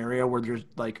and scenario where there's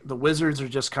like the Wizards are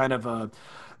just kind of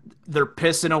they're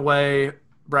pissing away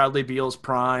Bradley Beal's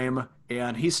prime,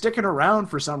 and he's sticking around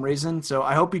for some reason. So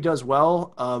I hope he does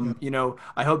well.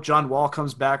 I hope John Wall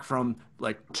comes back from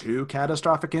like 2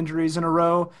 catastrophic injuries in a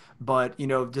row. But,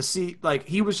 to see, like,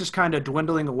 he was just kind of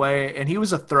dwindling away, and he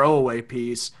was a throwaway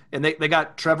piece. And they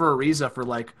got Trevor Ariza for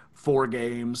like 4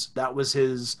 games. That was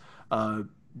his. I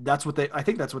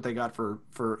think that's what they got for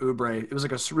Oubre. It was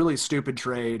like a really stupid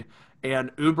trade,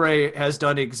 and Oubre has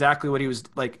done exactly what he was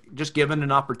like, just given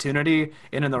an opportunity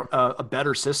and in a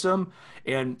better system.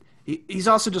 And he's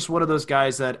also just one of those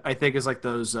guys that I think is like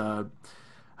those.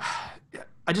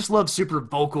 I just love super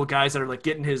vocal guys that are like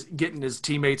getting his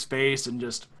teammates' face, and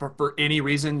just for any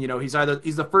reason, he's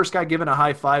the first guy giving a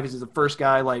high five. He's the first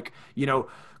guy like,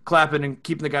 clapping and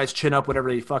keeping the guy's chin up whenever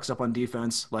he fucks up on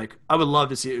defense. Like, I would love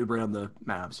to see Oubre on the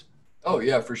Mavs. Oh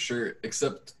yeah, for sure.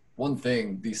 Except one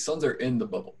thing, the Suns are in the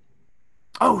bubble.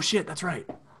 Oh shit, that's right.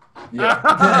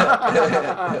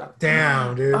 Yeah.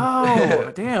 Damn, dude.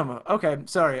 Oh damn. Okay,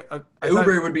 sorry.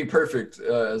 Oubre would be perfect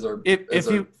as our.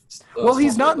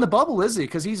 He's not in the bubble, is he?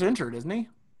 Because he's injured, isn't he?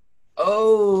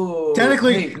 Oh,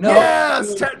 technically, wait, no.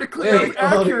 Yes, technically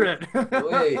accurate.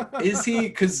 Wait, is he?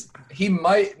 Because he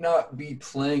might not be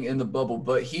playing in the bubble,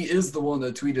 but he is the one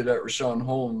that tweeted at Rashawn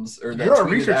Holmes, or that You're a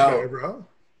tweeted research out. guy, bro.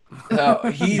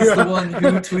 He's the one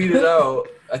who tweeted out.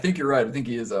 I think you're right. I think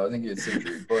he is out. I think he had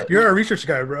surgery. But you're a research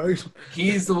guy, bro.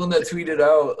 He's the one that tweeted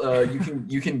out.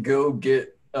 You can go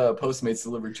get Postmates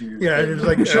delivered to you. Yeah, it's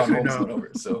like Rashawn Holmes went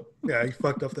over. So yeah, he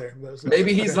fucked up there.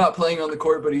 maybe he's not playing on the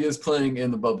court, but he is playing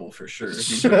in the bubble for sure.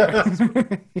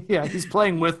 Yeah, he's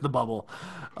playing with the bubble.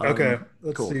 Okay,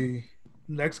 let's see.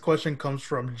 Next question comes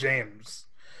from James.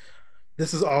 I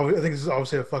think this is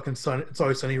obviously a fucking It's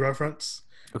Always Sunny reference.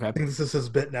 Okay, I think this is his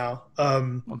bit now.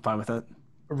 I'm fine with it.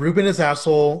 Ruben is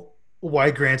asshole.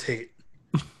 Why Grant hate?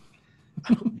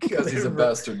 Because he's a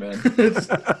bastard,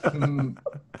 man.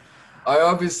 I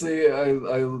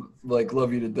like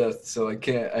love you to death, so I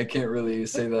can't really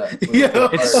say that. Yeah,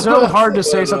 it's so hard to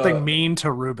say something mean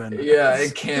to Ruben. Yeah, I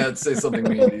can't say something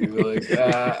mean to you.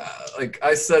 Like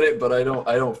I said it, but I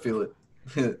don't feel it.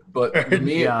 But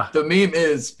the meme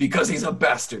is because he's a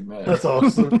bastard, man. That's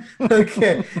awesome.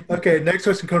 Okay. Next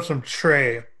question comes from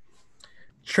Trey.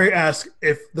 Trey asks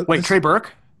if Trey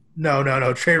Burke?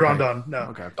 No. Trey Rondon. No.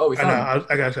 Okay. Oh, I know.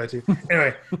 I got you too.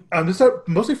 Anyway, this is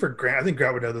mostly for Grant. I think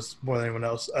Grant would know this more than anyone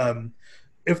else.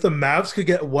 If the Mavs could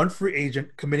get one free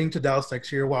agent committing to Dallas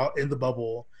next year while in the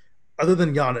bubble, other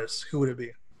than Giannis, who would it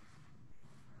be?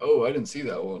 Oh, I didn't see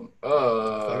that one.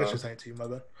 I guess you're saying to you, my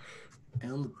bad.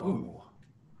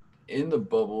 In the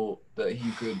bubble that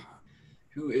he could.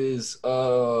 Who is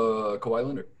Kawhi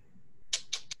Leonard?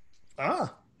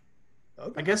 Ah.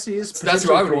 Okay. I guess he is. That's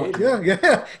who I would want.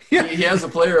 Yeah. He has a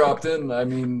player opt in. I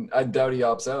mean, I doubt he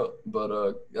opts out.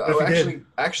 But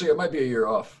actually, it might be a year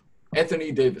off.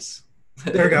 Anthony Davis.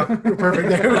 There we go. Perfect.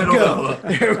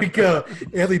 There we go.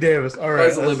 Anthony Davis. All right.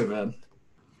 That's the limit, man.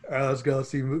 All right, let's go. Let's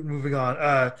see. Moving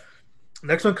on.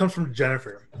 Next one comes from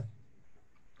Jennifer.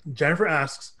 Jennifer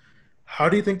asks, how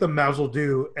do you think the Mavs will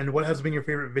do, and what has been your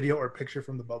favorite video or picture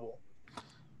from the bubble?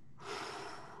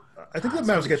 I think the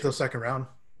Mavs get to the second round.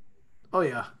 Oh,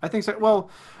 yeah. I think so.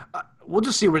 Well, we'll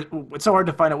just see. It's so hard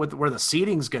to find out where the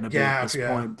seating's going to be at this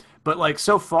point. But, like,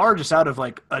 so far, just out of,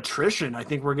 like, attrition, I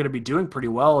think we're going to be doing pretty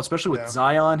well, especially with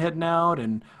Zion heading out.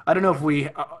 And I don't know if we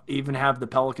even have the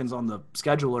Pelicans on the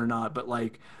schedule or not. But,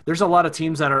 like, there's a lot of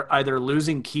teams that are either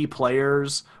losing key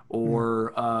players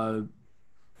or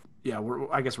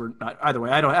I guess we're not. Either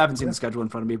way, I haven't seen the schedule in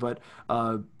front of me. But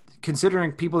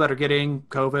considering people that are getting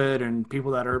COVID and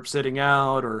people that are sitting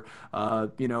out, or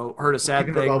heard a sad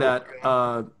thing that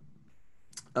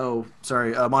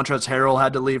Montrezl Harrell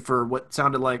had to leave for what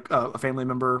sounded like a family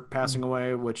member passing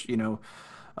away, which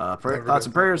thoughts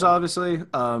and prayers, obviously.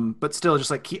 But still, just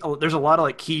like there's a lot of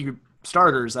like key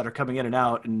starters that are coming in and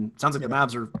out, and it sounds like the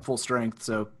Mavs are full strength,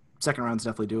 so second round's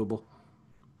definitely doable.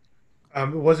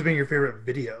 What's been your favorite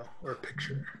video or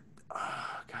picture?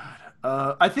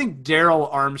 I think Daryl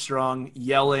Armstrong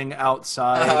yelling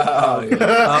outside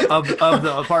of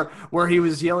the apartment, where he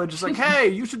was yelling just like, "Hey,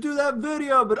 you should do that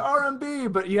video, but R&B."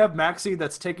 But you have Maxie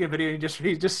that's taking a video, and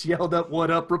he just yelled up, "What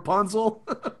up, Rapunzel?"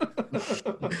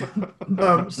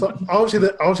 So obviously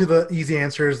the easy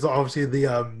answer is obviously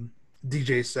the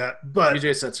DJ set, but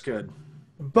DJ set's good.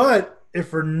 But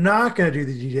if we're not gonna do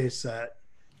the DJ set,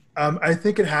 I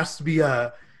think it has to be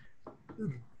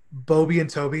Bobby and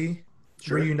Toby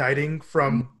reuniting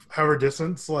from however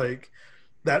distance. Like,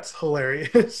 that's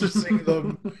hilarious. Just seeing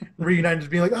them reuniting, just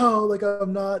being like, "Oh, like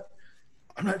I'm not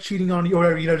cheating on you,"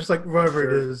 or whatever, just like whatever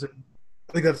it is. And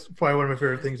I think that's probably one of my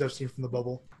favorite things I've seen from the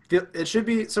bubble. It should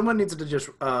be, someone needs to just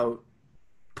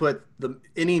put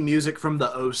any music from the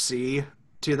OC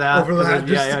to that. Over that,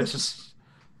 just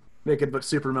make it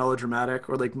super melodramatic,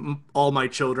 or like All My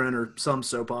Children or some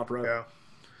soap opera. Yeah.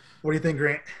 What do you think,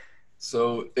 Grant?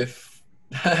 So so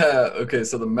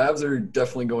the Mavs are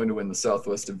definitely going to win the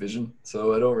Southwest Division.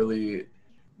 So I don't really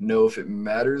know if it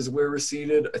matters where we're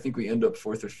seeded. I think we end up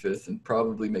 4th or 5th and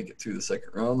probably make it to the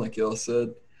second round, like y'all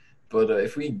said. But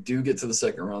if we do get to the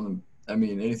second round, I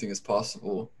mean, anything is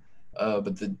possible.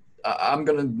 But I'm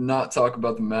going to not talk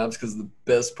about the Mavs because the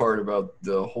best part about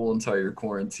the whole entire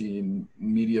quarantine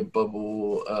media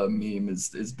bubble meme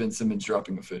is Ben Simmons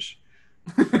dropping a fish.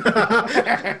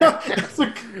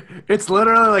 It's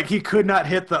literally like he could not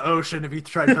hit the ocean if he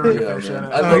tried throwing a fish in it.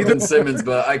 I love Ben Simmons,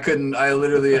 but I couldn't. I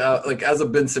literally like as a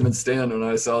Ben Simmons stan, when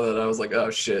I saw that, I was like,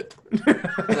 "Oh shit!"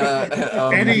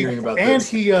 And he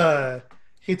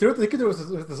threw it. I think it was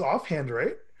with his offhand,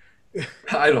 right?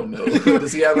 I don't know.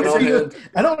 Does he have an offhand?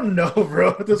 I don't know,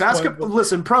 bro.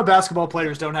 Listen, pro basketball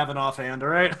players don't have an offhand, all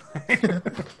right?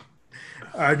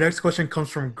 Our next question comes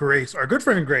from Grace, our good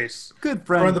friend Grace. Good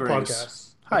friend of the Grace.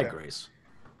 podcast. Hi, Okay. Grace.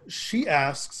 She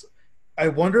asks, I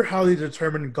wonder how they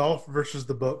determine golf versus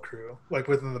the boat crew, like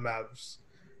within the Mavs.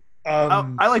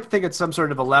 I like to think it's some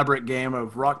sort of elaborate game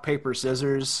of rock, paper,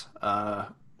 scissors,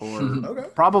 or Okay.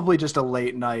 probably just a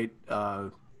late night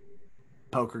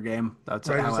poker game. That's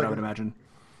Right, how just I like would imagine.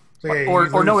 Hey, Or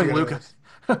you lose, knowing you Luca. gotta-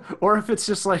 Or if it's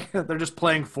just like they're just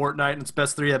playing Fortnite and it's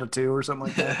best 3 out of 2 or something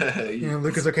like that. Yeah,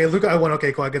 Luca's okay. Luca, I won.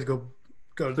 Okay, cool. I get to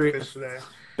go to Three. the fish today.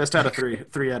 Best out of 3,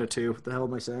 3 out of 2. What the hell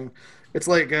am I saying? It's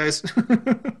late, guys.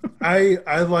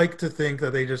 I like to think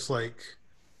that they just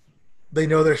they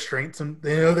know their strengths and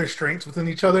they know their strengths within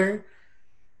each other,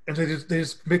 and so they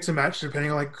just mix and match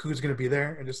depending on like who's going to be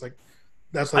there, and just like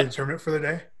that's how they determine it for the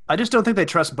day. I just don't think they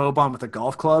trust Boban with a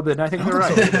golf club, and I think they're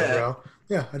right. So, bro.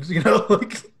 Yeah, I just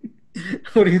like.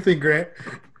 What do you think, Grant?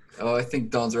 Oh, I think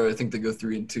Don's right. I think they go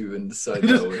 3 and 2 and decide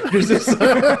that way.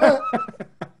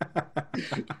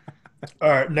 All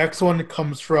right, next one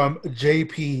comes from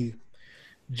JP.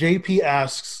 JP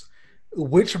asks,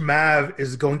 which Mav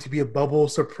is going to be a bubble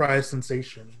surprise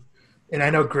sensation? And I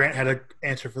know Grant had an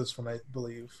answer for this one, I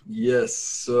believe. Yes,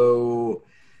 so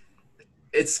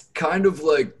it's kind of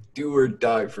like do or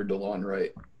die for DeLon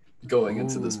Wright going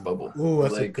into this bubble. Ooh,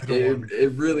 that's a like good one.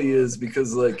 it really is,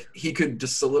 because like he could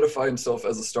just solidify himself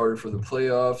as a starter for the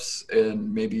playoffs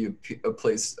and maybe a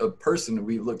person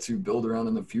we look to build around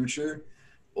in the future,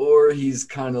 or he's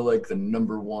kind of like the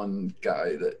number one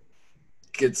guy that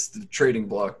gets the trading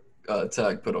block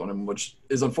tag put on him, which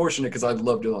is unfortunate because I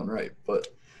love DeLon Wright, but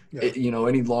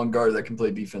any long guard that can play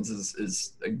defense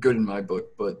is good in my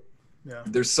book, but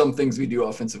there's some things we do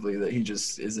offensively that he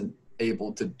just isn't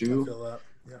able to do. I feel that.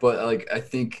 Yeah. But like I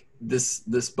think this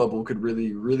bubble could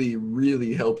really, really,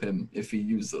 really help him if he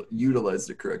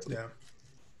utilized it correctly. Yeah.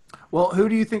 Well, who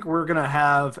do you think we're going to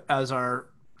have as our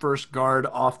first guard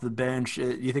off the bench?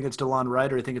 You think it's DeLon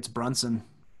Wright or you think it's Brunson?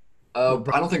 I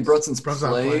don't think Brunson's not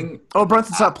playing. Oh,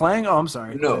 Brunson's not playing? Oh, I'm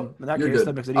sorry. No, in that you're case, good.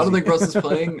 that makes it I don't easy. think Brunson's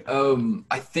playing.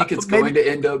 I think it's going to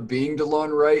end up being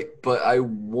DeLon Wright, but I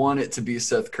want it to be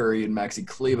Seth Curry and Maxi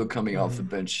Kleber coming off the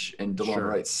bench and DeLon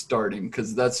Wright starting,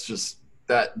 because that's just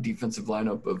that defensive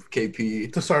lineup of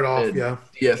KP To start off, and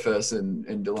DFS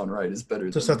and DeLon Wright is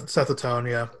better. To set the tone,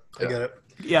 I get it.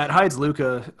 Yeah, it hides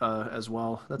Luca as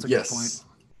well. That's a good point.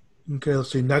 Okay,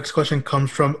 let's see. Next question comes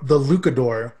from the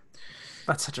Lucador.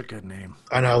 That's such a good name.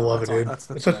 I know, I love it, dude.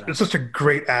 It's such a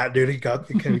great ad, dude. He got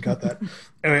that.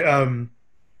 Anyway,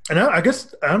 and I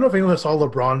guess I don't know if anyone saw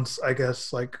LeBron's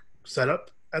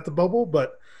setup at the bubble,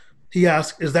 but he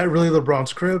asked, "Is that really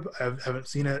LeBron's crib?" I haven't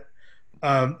seen it.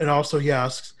 And also he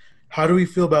asks, "How do we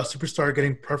feel about superstar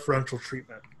getting preferential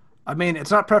treatment?" I mean,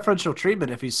 it's not preferential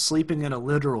treatment if he's sleeping in a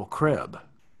literal crib.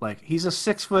 Like, he's a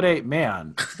 6'8"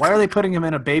 man. Why are they putting him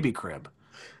in a baby crib?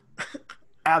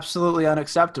 Absolutely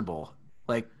unacceptable.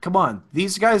 Like, come on.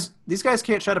 These guys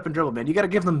can't shut up and dribble, man. You got to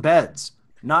give them beds,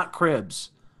 not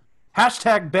cribs.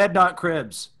 Hashtag bed, not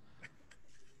cribs.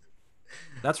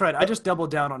 That's right. I just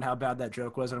doubled down on how bad that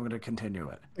joke was, and I'm going to continue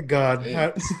it. God.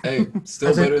 Hey,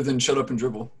 still better than shut up and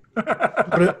dribble.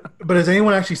 But has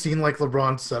anyone actually seen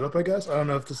LeBron's setup? I guess I don't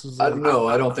know if this is. I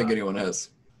don't think anyone has.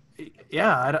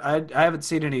 Yeah, I haven't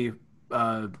seen any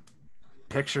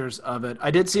pictures of it.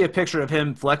 I did see a picture of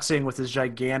him flexing with his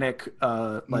gigantic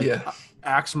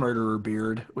axe murderer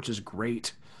beard, which is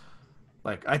great.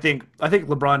 Like, I think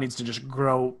LeBron needs to just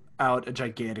grow out a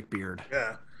gigantic beard.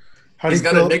 Yeah. He's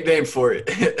got a nickname for it.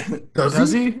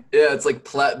 Does he? Yeah, it's like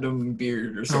platinum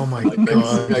beard or something. Oh my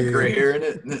God, He's got gray hair in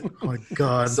it. Oh my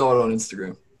God. I saw it on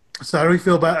Instagram. So how do we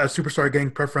feel about a superstar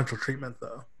getting preferential treatment,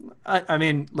 though? I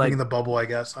mean, like, in the bubble, I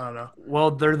guess. I don't know.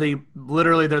 Well, they're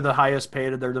the highest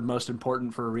paid, and they're the most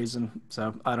important for a reason.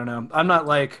 So I don't know. I'm not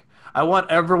like, I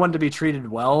want everyone to be treated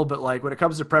well, but like when it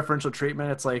comes to preferential treatment,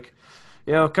 it's like,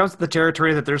 it comes to the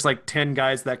territory that there's like 10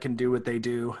 guys that can do what they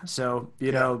do. So,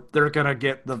 they're going to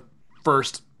get the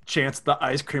first chance at the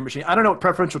ice cream machine. I don't know what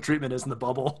preferential treatment is in the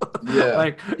bubble. Yeah.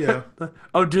 Like, Yeah.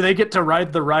 oh, do they get to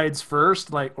ride the rides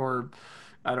first? Like, or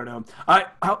I don't know.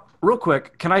 Real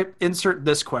quick, can I insert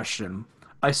this question?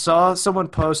 I saw someone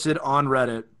posted on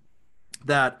Reddit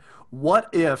that what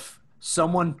if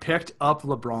someone picked up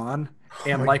LeBron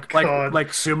and like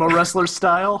sumo wrestler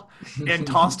style and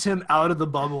tossed him out of the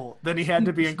bubble? Then he had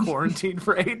to be in quarantine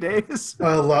for 8 days.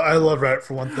 I love Reddit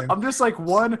for one thing. I'm just like,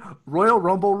 one, Royal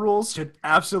Rumble rules should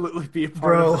absolutely be a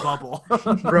part of the bubble.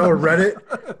 Bro,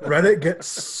 Reddit gets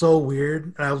so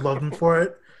weird, and I love them for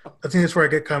it. I think that's where I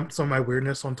get some of my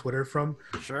weirdness on Twitter from.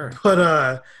 Sure.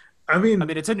 But I mean,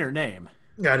 it's in your name.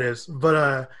 Yeah, it is.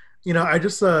 But I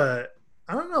just I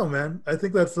don't know, man. I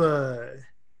think that's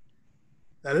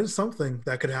that is something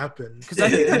that could happen. Because I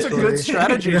think that's a good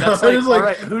strategy. That's like, all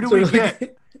right, who do we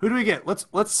get? Who do we get?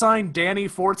 Let's sign Danny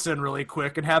Fortson really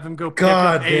quick and have him go pick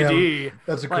up AD.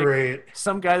 That's great.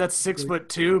 Some guy that's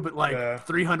 6'2", but like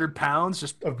 300 pounds,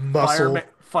 just of muscle.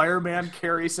 Fireman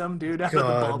carry some dude out of the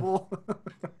bubble.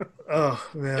 Oh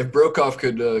man! If Brokoff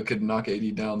could knock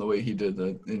AD down the way he did,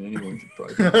 that anyone could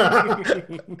probably.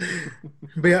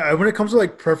 But yeah, when it comes to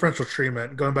like preferential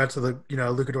treatment, going back to the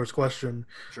Lucador's question,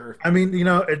 sure. I mean,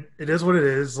 it is what it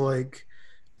is. Like,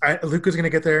 Luka's gonna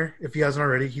get there if he hasn't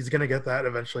already. He's gonna get that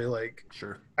eventually. Like,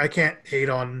 sure. I can't hate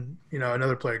on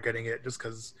another player getting it just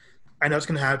because I know it's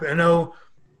gonna happen. I know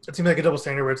it seems like a double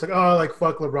standard where it's like, oh, like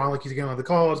fuck LeBron, like he's getting all the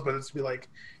calls, but it's be like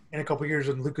in a couple of years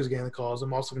when Luka's getting the calls,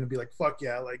 I'm also gonna be like, fuck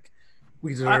yeah, like.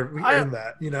 We earn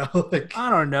that, Like, I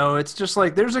don't know. It's just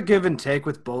like there's a give and take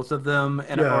with both of them,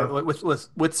 and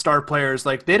with star players.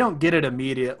 Like they don't get it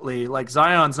immediately. Like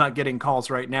Zion's not getting calls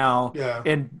right now,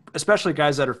 and especially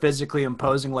guys that are physically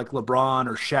imposing, like LeBron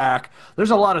or Shaq.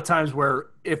 There's a lot of times where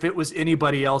if it was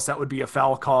anybody else, that would be a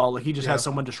foul call. Like he just has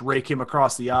someone just rake him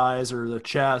across the eyes or the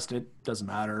chest. It doesn't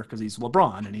matter because he's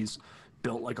LeBron and he's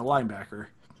built like a linebacker.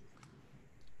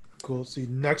 Cool. See,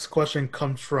 next question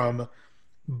comes from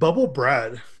Bubble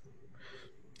Brad.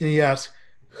 And he asks,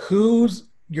 who's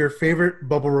your favorite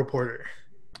Bubble reporter?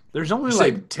 There's only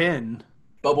like 10.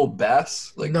 Bubble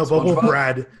Bass? Like no, Bubble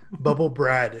Brad. Bubble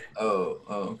Brad. Oh,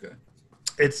 okay.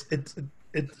 It's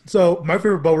so my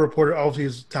favorite Bubble reporter obviously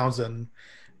is Townsend.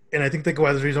 And I think the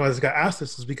reason why this guy asked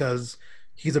this is because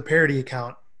he's a parody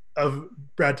account of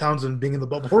Brad Townsend being in the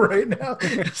bubble right now.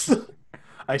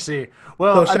 I see.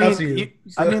 Well, so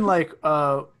I mean, like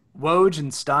Woj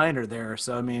and Stein are there,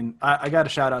 so I mean, I got to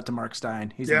shout out to Mark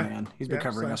Stein. He's the man. He's been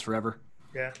covering us forever.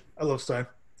 Yeah, I love Stein.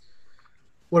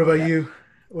 What about you?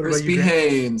 Crispy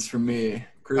Haynes for me.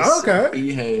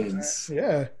 Crispy Haynes.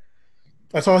 Yeah.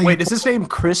 I saw. Wait, is his name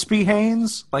Crispy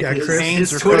Haynes? Like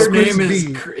his Twitter name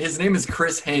is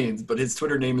Chris Haynes, but his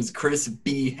Twitter name is Chris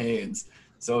B Haynes.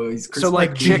 So he's Chris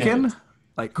like B. chicken, Haynes.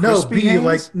 like crispy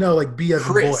Haynes? like B as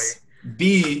Chris in boy.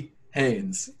 B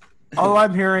Haynes. All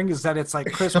I'm hearing is that it's like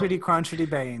crispity crunchity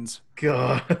Baines.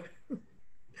 God.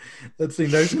 Let's see.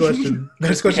 Next question.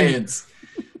 Haynes.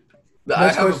 I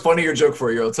have a funnier joke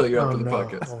for you. I'll tell you after the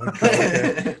podcast. Oh my God.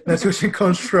 Okay. Next question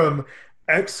comes from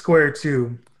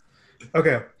X2.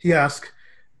 Okay. He asks,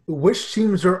 which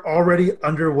teams are already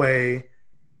underway?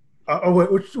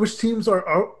 Which teams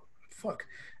are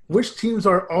Which teams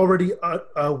are already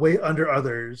way under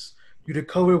others due to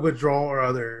COVID withdrawal or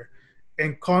other?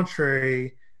 And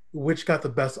contrary, which got the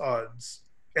best odds?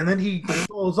 And then he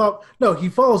follows up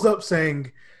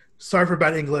saying, sorry for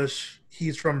bad English.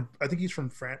 I think he's from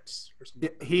France or something.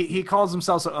 He calls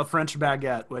himself a French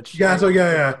baguette, which let's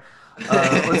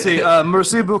see.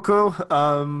 Merci beaucoup.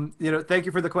 Thank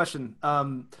you for the question.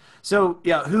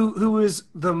 Who is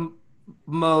the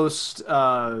most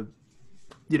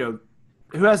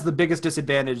who has the biggest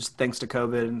disadvantage thanks to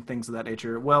COVID and things of that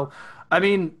nature? Well, I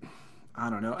mean, I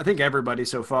don't know. I think everybody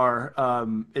so far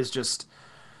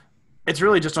it's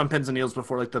really just on pins and needles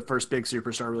before like the first big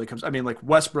superstar really comes. I mean, like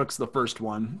Westbrook's the first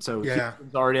one, so he's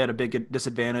already at a big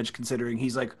disadvantage considering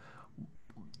he's like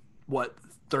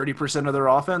 30% of their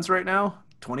offense right now,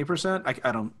 20%.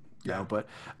 I don't know, but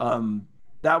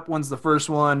that one's the first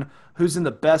one. Who's in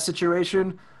the best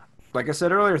situation? Like I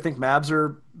said earlier, I think Mavs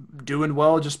are doing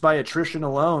well just by attrition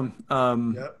alone.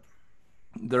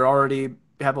 They're already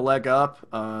have a leg up.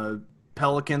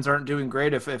 Pelicans aren't doing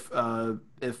great if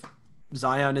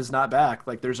Zion is not back.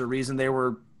 Like there's a reason they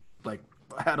were like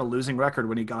had a losing record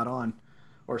when he got on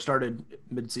or started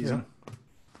mid-season. Yeah.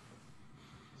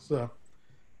 So,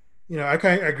 I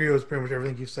kind of agree with pretty much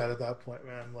everything you said at that point,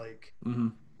 man. Like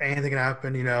anything can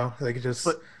happen, like it just.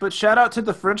 But shout out to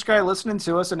the French guy listening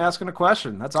to us and asking a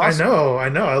question. That's awesome. I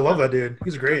know. I love that dude.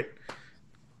 He's great.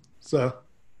 So,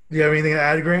 do you have anything to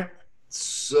add, Grant?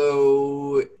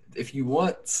 So if you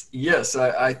want, yes,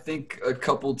 I think a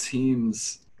couple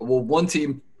teams. Well, one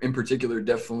team in particular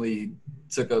definitely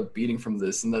took a beating from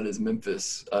this, and that is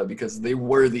Memphis, because they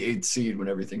were the 8th seed when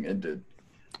everything ended.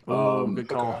 Good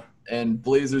call. And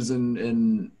Blazers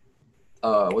and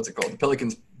what's it called? The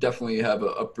Pelicans definitely have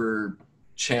an upper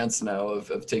chance now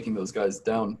of taking those guys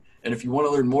down. And if you want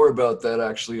to learn more about that,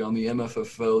 actually, on the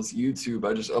MFFL's YouTube,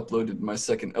 I just uploaded my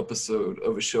 2nd episode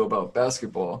of a show about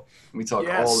basketball, and we talk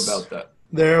all about that.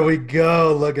 There we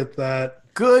go. Look at that.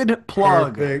 Good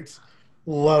plug. Perfect.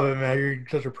 Love it, man. You're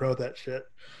such a pro at that shit.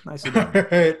 Nicely done. All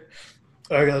right.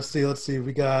 All right, let's see.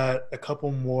 We got a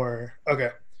couple more.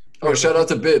 Okay. Oh, shout out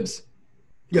to Bibbs.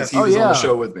 Yes. He was on the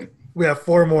show with me. We have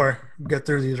 4 more. Get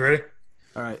through these. Ready?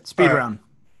 All right. Speed round.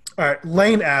 All right.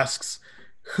 Lane asks,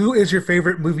 who is your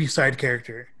favorite movie side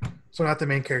character? So not the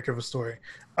main character of a story.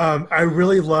 I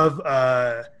really love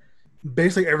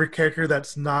basically every character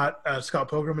that's not Scott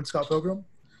Pilgrim and Scott Pilgrim.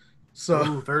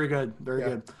 So very good. Very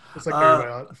good. It's like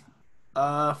everybody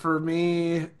else. For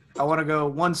me, I want to go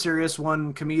one serious,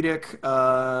 one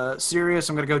comedic. Serious,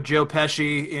 I'm going to go Joe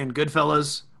Pesci in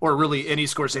Goodfellas, or really any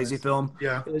Scorsese film.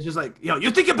 Yeah. It's just like,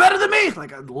 you think you're better than me?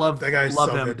 Like, I love that guy.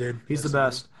 Love so him. Good, dude. He's the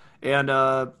best.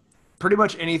 And pretty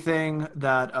much anything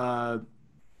that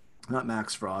not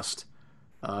Max Frost.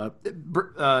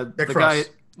 Nick Frost. Guy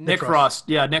Nick Frost.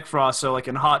 Yeah, Nick Frost. So like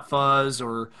in Hot Fuzz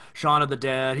or Shaun of the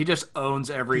Dead, he just owns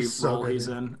every role he's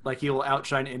in. Like he will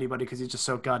outshine anybody because he's just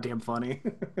so goddamn funny.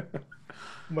 What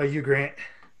about you, Grant?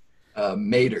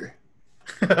 Mater.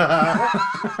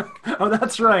 Oh,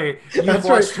 that's right.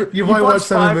 You've only watched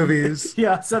 7 movies.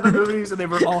 Yeah, 7 movies, and they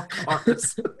were all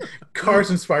Cars. Cars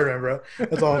and Spider-Man, bro.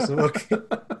 That's awesome. Okay.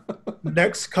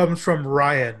 Next comes from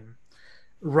Ryan.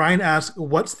 Ryan asks,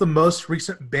 what's the most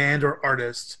recent band or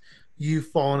artist you've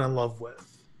fallen in love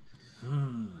with?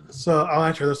 So I'll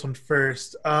answer this one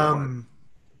first.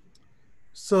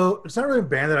 So it's not really a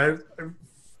band that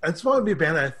it's probably be a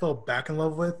band that I fell back in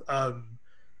love with.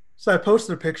 So I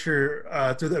posted a picture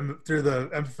through the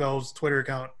MFL's Twitter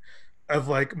account of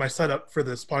like my setup for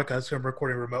this podcast. I'm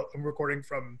recording remote. I'm recording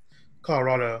from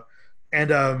Colorado,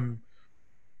 and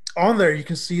on there you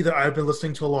can see that I've been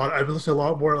listening to a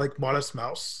lot more like Modest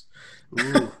Mouse.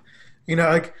 Ooh.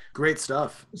 Like great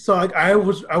stuff. So like I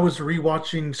was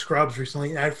rewatching Scrubs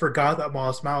recently, and I forgot that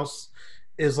Modest Mouse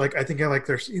is like I think like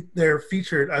they're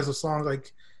featured as a song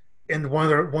like in one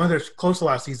of their close to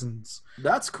last seasons.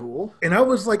 That's cool. And I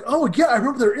was like, oh yeah, I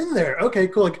remember they're in there. Okay,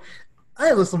 cool. Like I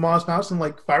haven't listened to Modest Mouse in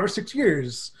like 5 or 6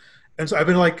 years, and so I've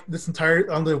been like this entire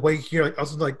on the way here, like I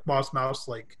was like Modest Mouse,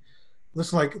 like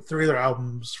listen to like 3 of their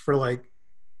albums for like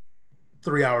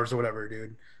 3 hours or whatever,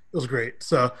 dude. It was great.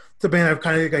 So it's a band I've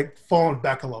kind of like fallen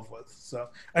back in love with. So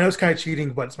I know it's kind of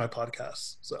cheating, but it's my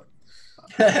podcast. So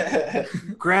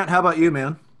Grant, how about you,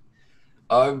 man?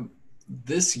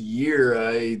 This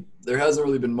year there hasn't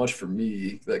really been much for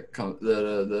me that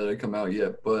had come out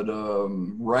yet, but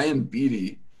Ryan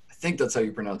Beatty, I think that's how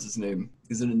you pronounce his name.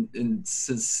 He's an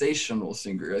sensational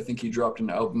singer. I think he dropped an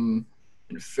album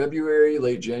in February,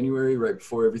 late January, right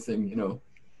before everything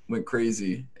went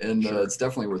crazy, and it's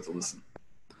definitely worth a listen.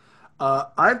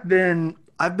 I've been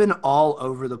all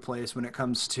over the place when it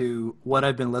comes to what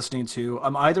I've been listening to.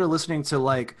 I'm either listening to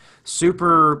like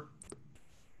super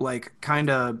like kind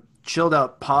of chilled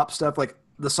out pop stuff. Like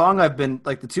the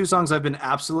 2 songs I've been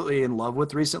absolutely in love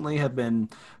with recently have been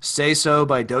Say So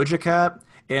by Doja Cat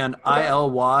and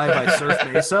ILY by Surf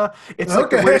Mesa. It's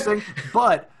like the weirdest thing,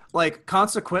 but like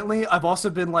consequently I've also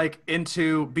been like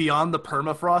into Beyond the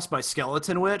Permafrost by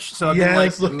Skeleton Witch. So I've been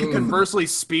like conversely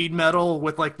speed metal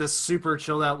with like this super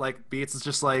chilled out like beats. It's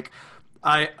just like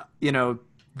that's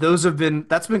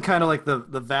been kind of like the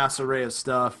vast array of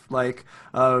stuff like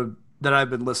that I've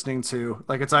been listening to.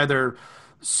 Like it's either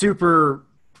super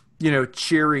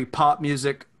cheery pop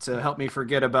music to help me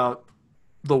forget about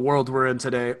the world we're in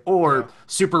today, or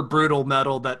super brutal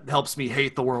metal that helps me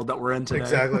hate the world that we're in today.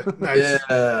 Exactly. Nice.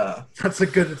 Yeah, it's a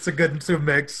good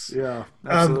mix. Yeah.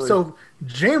 Absolutely. So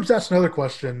James asked another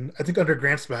question, I think under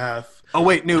Grant's behalf. Oh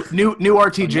wait, new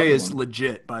RTJ is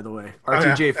legit, by the way.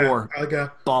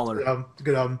 RTJ4, baller.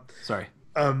 Good album. Sorry.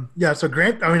 So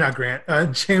not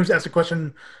Grant. James asked a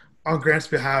question on Grant's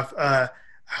behalf.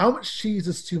 How much cheese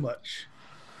is too much?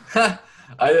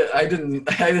 I didn't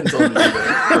tell him to do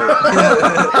that.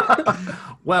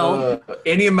 Well,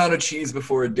 any amount of cheese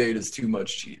before a date is too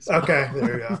much cheese. Okay,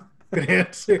 there you go. Good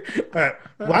answer. All right,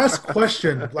 last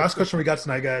question we got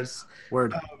tonight, guys.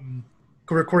 Word.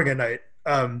 We're recording at night.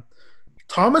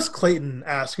 Thomas Clayton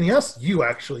asked, and he asked you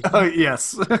actually. Oh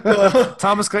yes,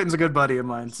 Thomas Clayton's a good buddy of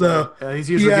mine. So he's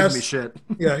usually giving me shit.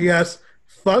 Yeah, he asked,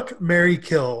 "Fuck, marry,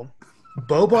 kill."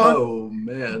 Boban, Oh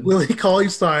man, Willie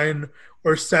Cauley-Stein,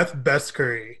 or Seth Best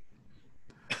Curry?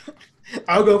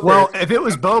 I'll go first. Well, if it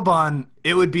was Boban,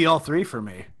 it would be all three for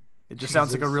me. It just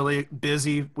sounds like a really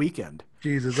busy weekend.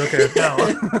 Jesus, okay.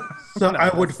 So No, I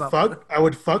would that's not-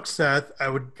 fuck Seth. I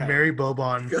would marry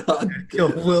Boban and kill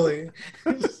Willie.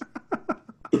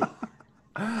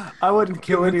 I wouldn't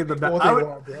kill any of the What I they would-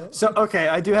 want, bro. So okay,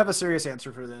 I do have a serious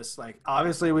answer for this. Like,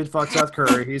 obviously, we'd fuck Seth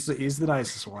Curry. He's the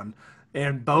nicest one,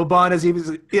 and Boban is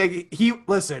even. He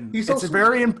listen. He's so it's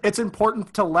sweet. it's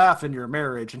important to laugh in your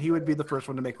marriage, and he would be the first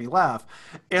one to make me laugh,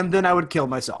 and then I would kill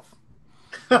myself.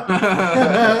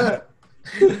 oh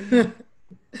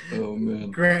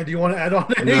man. Grant, do you want to add on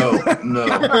anything?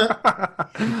 No.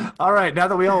 All right, now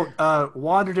that we all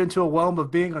wandered into a realm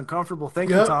of being uncomfortable, thank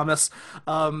you, Yep. Thomas.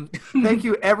 Thank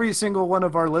you, every single one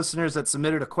of our listeners that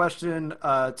submitted a question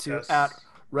to Yes. at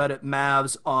Reddit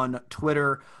Mavs on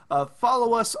Twitter.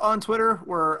 Follow us on Twitter.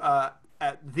 We're at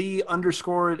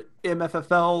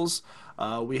 _MFFLs.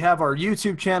 We have our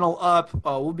YouTube channel up.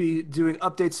 We'll be doing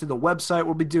updates to the website.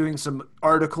 We'll be doing some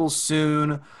articles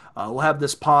soon. We'll have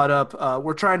this pod up.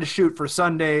 We're trying to shoot for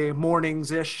Sunday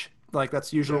mornings-ish. Like,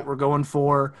 that's usually what we're going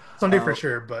for. Sunday for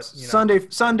sure, but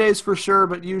Sundays for sure,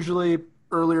 but usually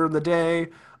earlier in the day.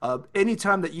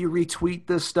 Anytime that you retweet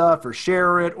this stuff or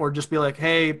share it or just be like,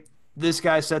 hey, this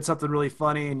guy said something really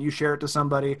funny, and you share it to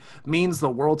somebody, means the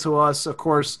world to us. Of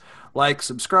course, like,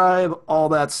 subscribe, all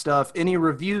that stuff. Any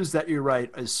reviews that you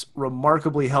write is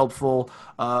remarkably helpful.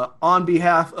 On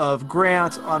behalf of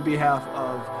Grant, on behalf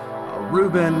of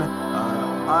Ruben,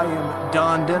 I am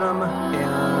Don Denham,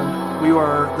 and we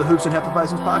are the Hoops and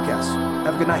Hefeweizens podcast.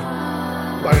 Have a good night.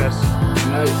 Bye, guys.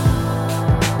 Good night.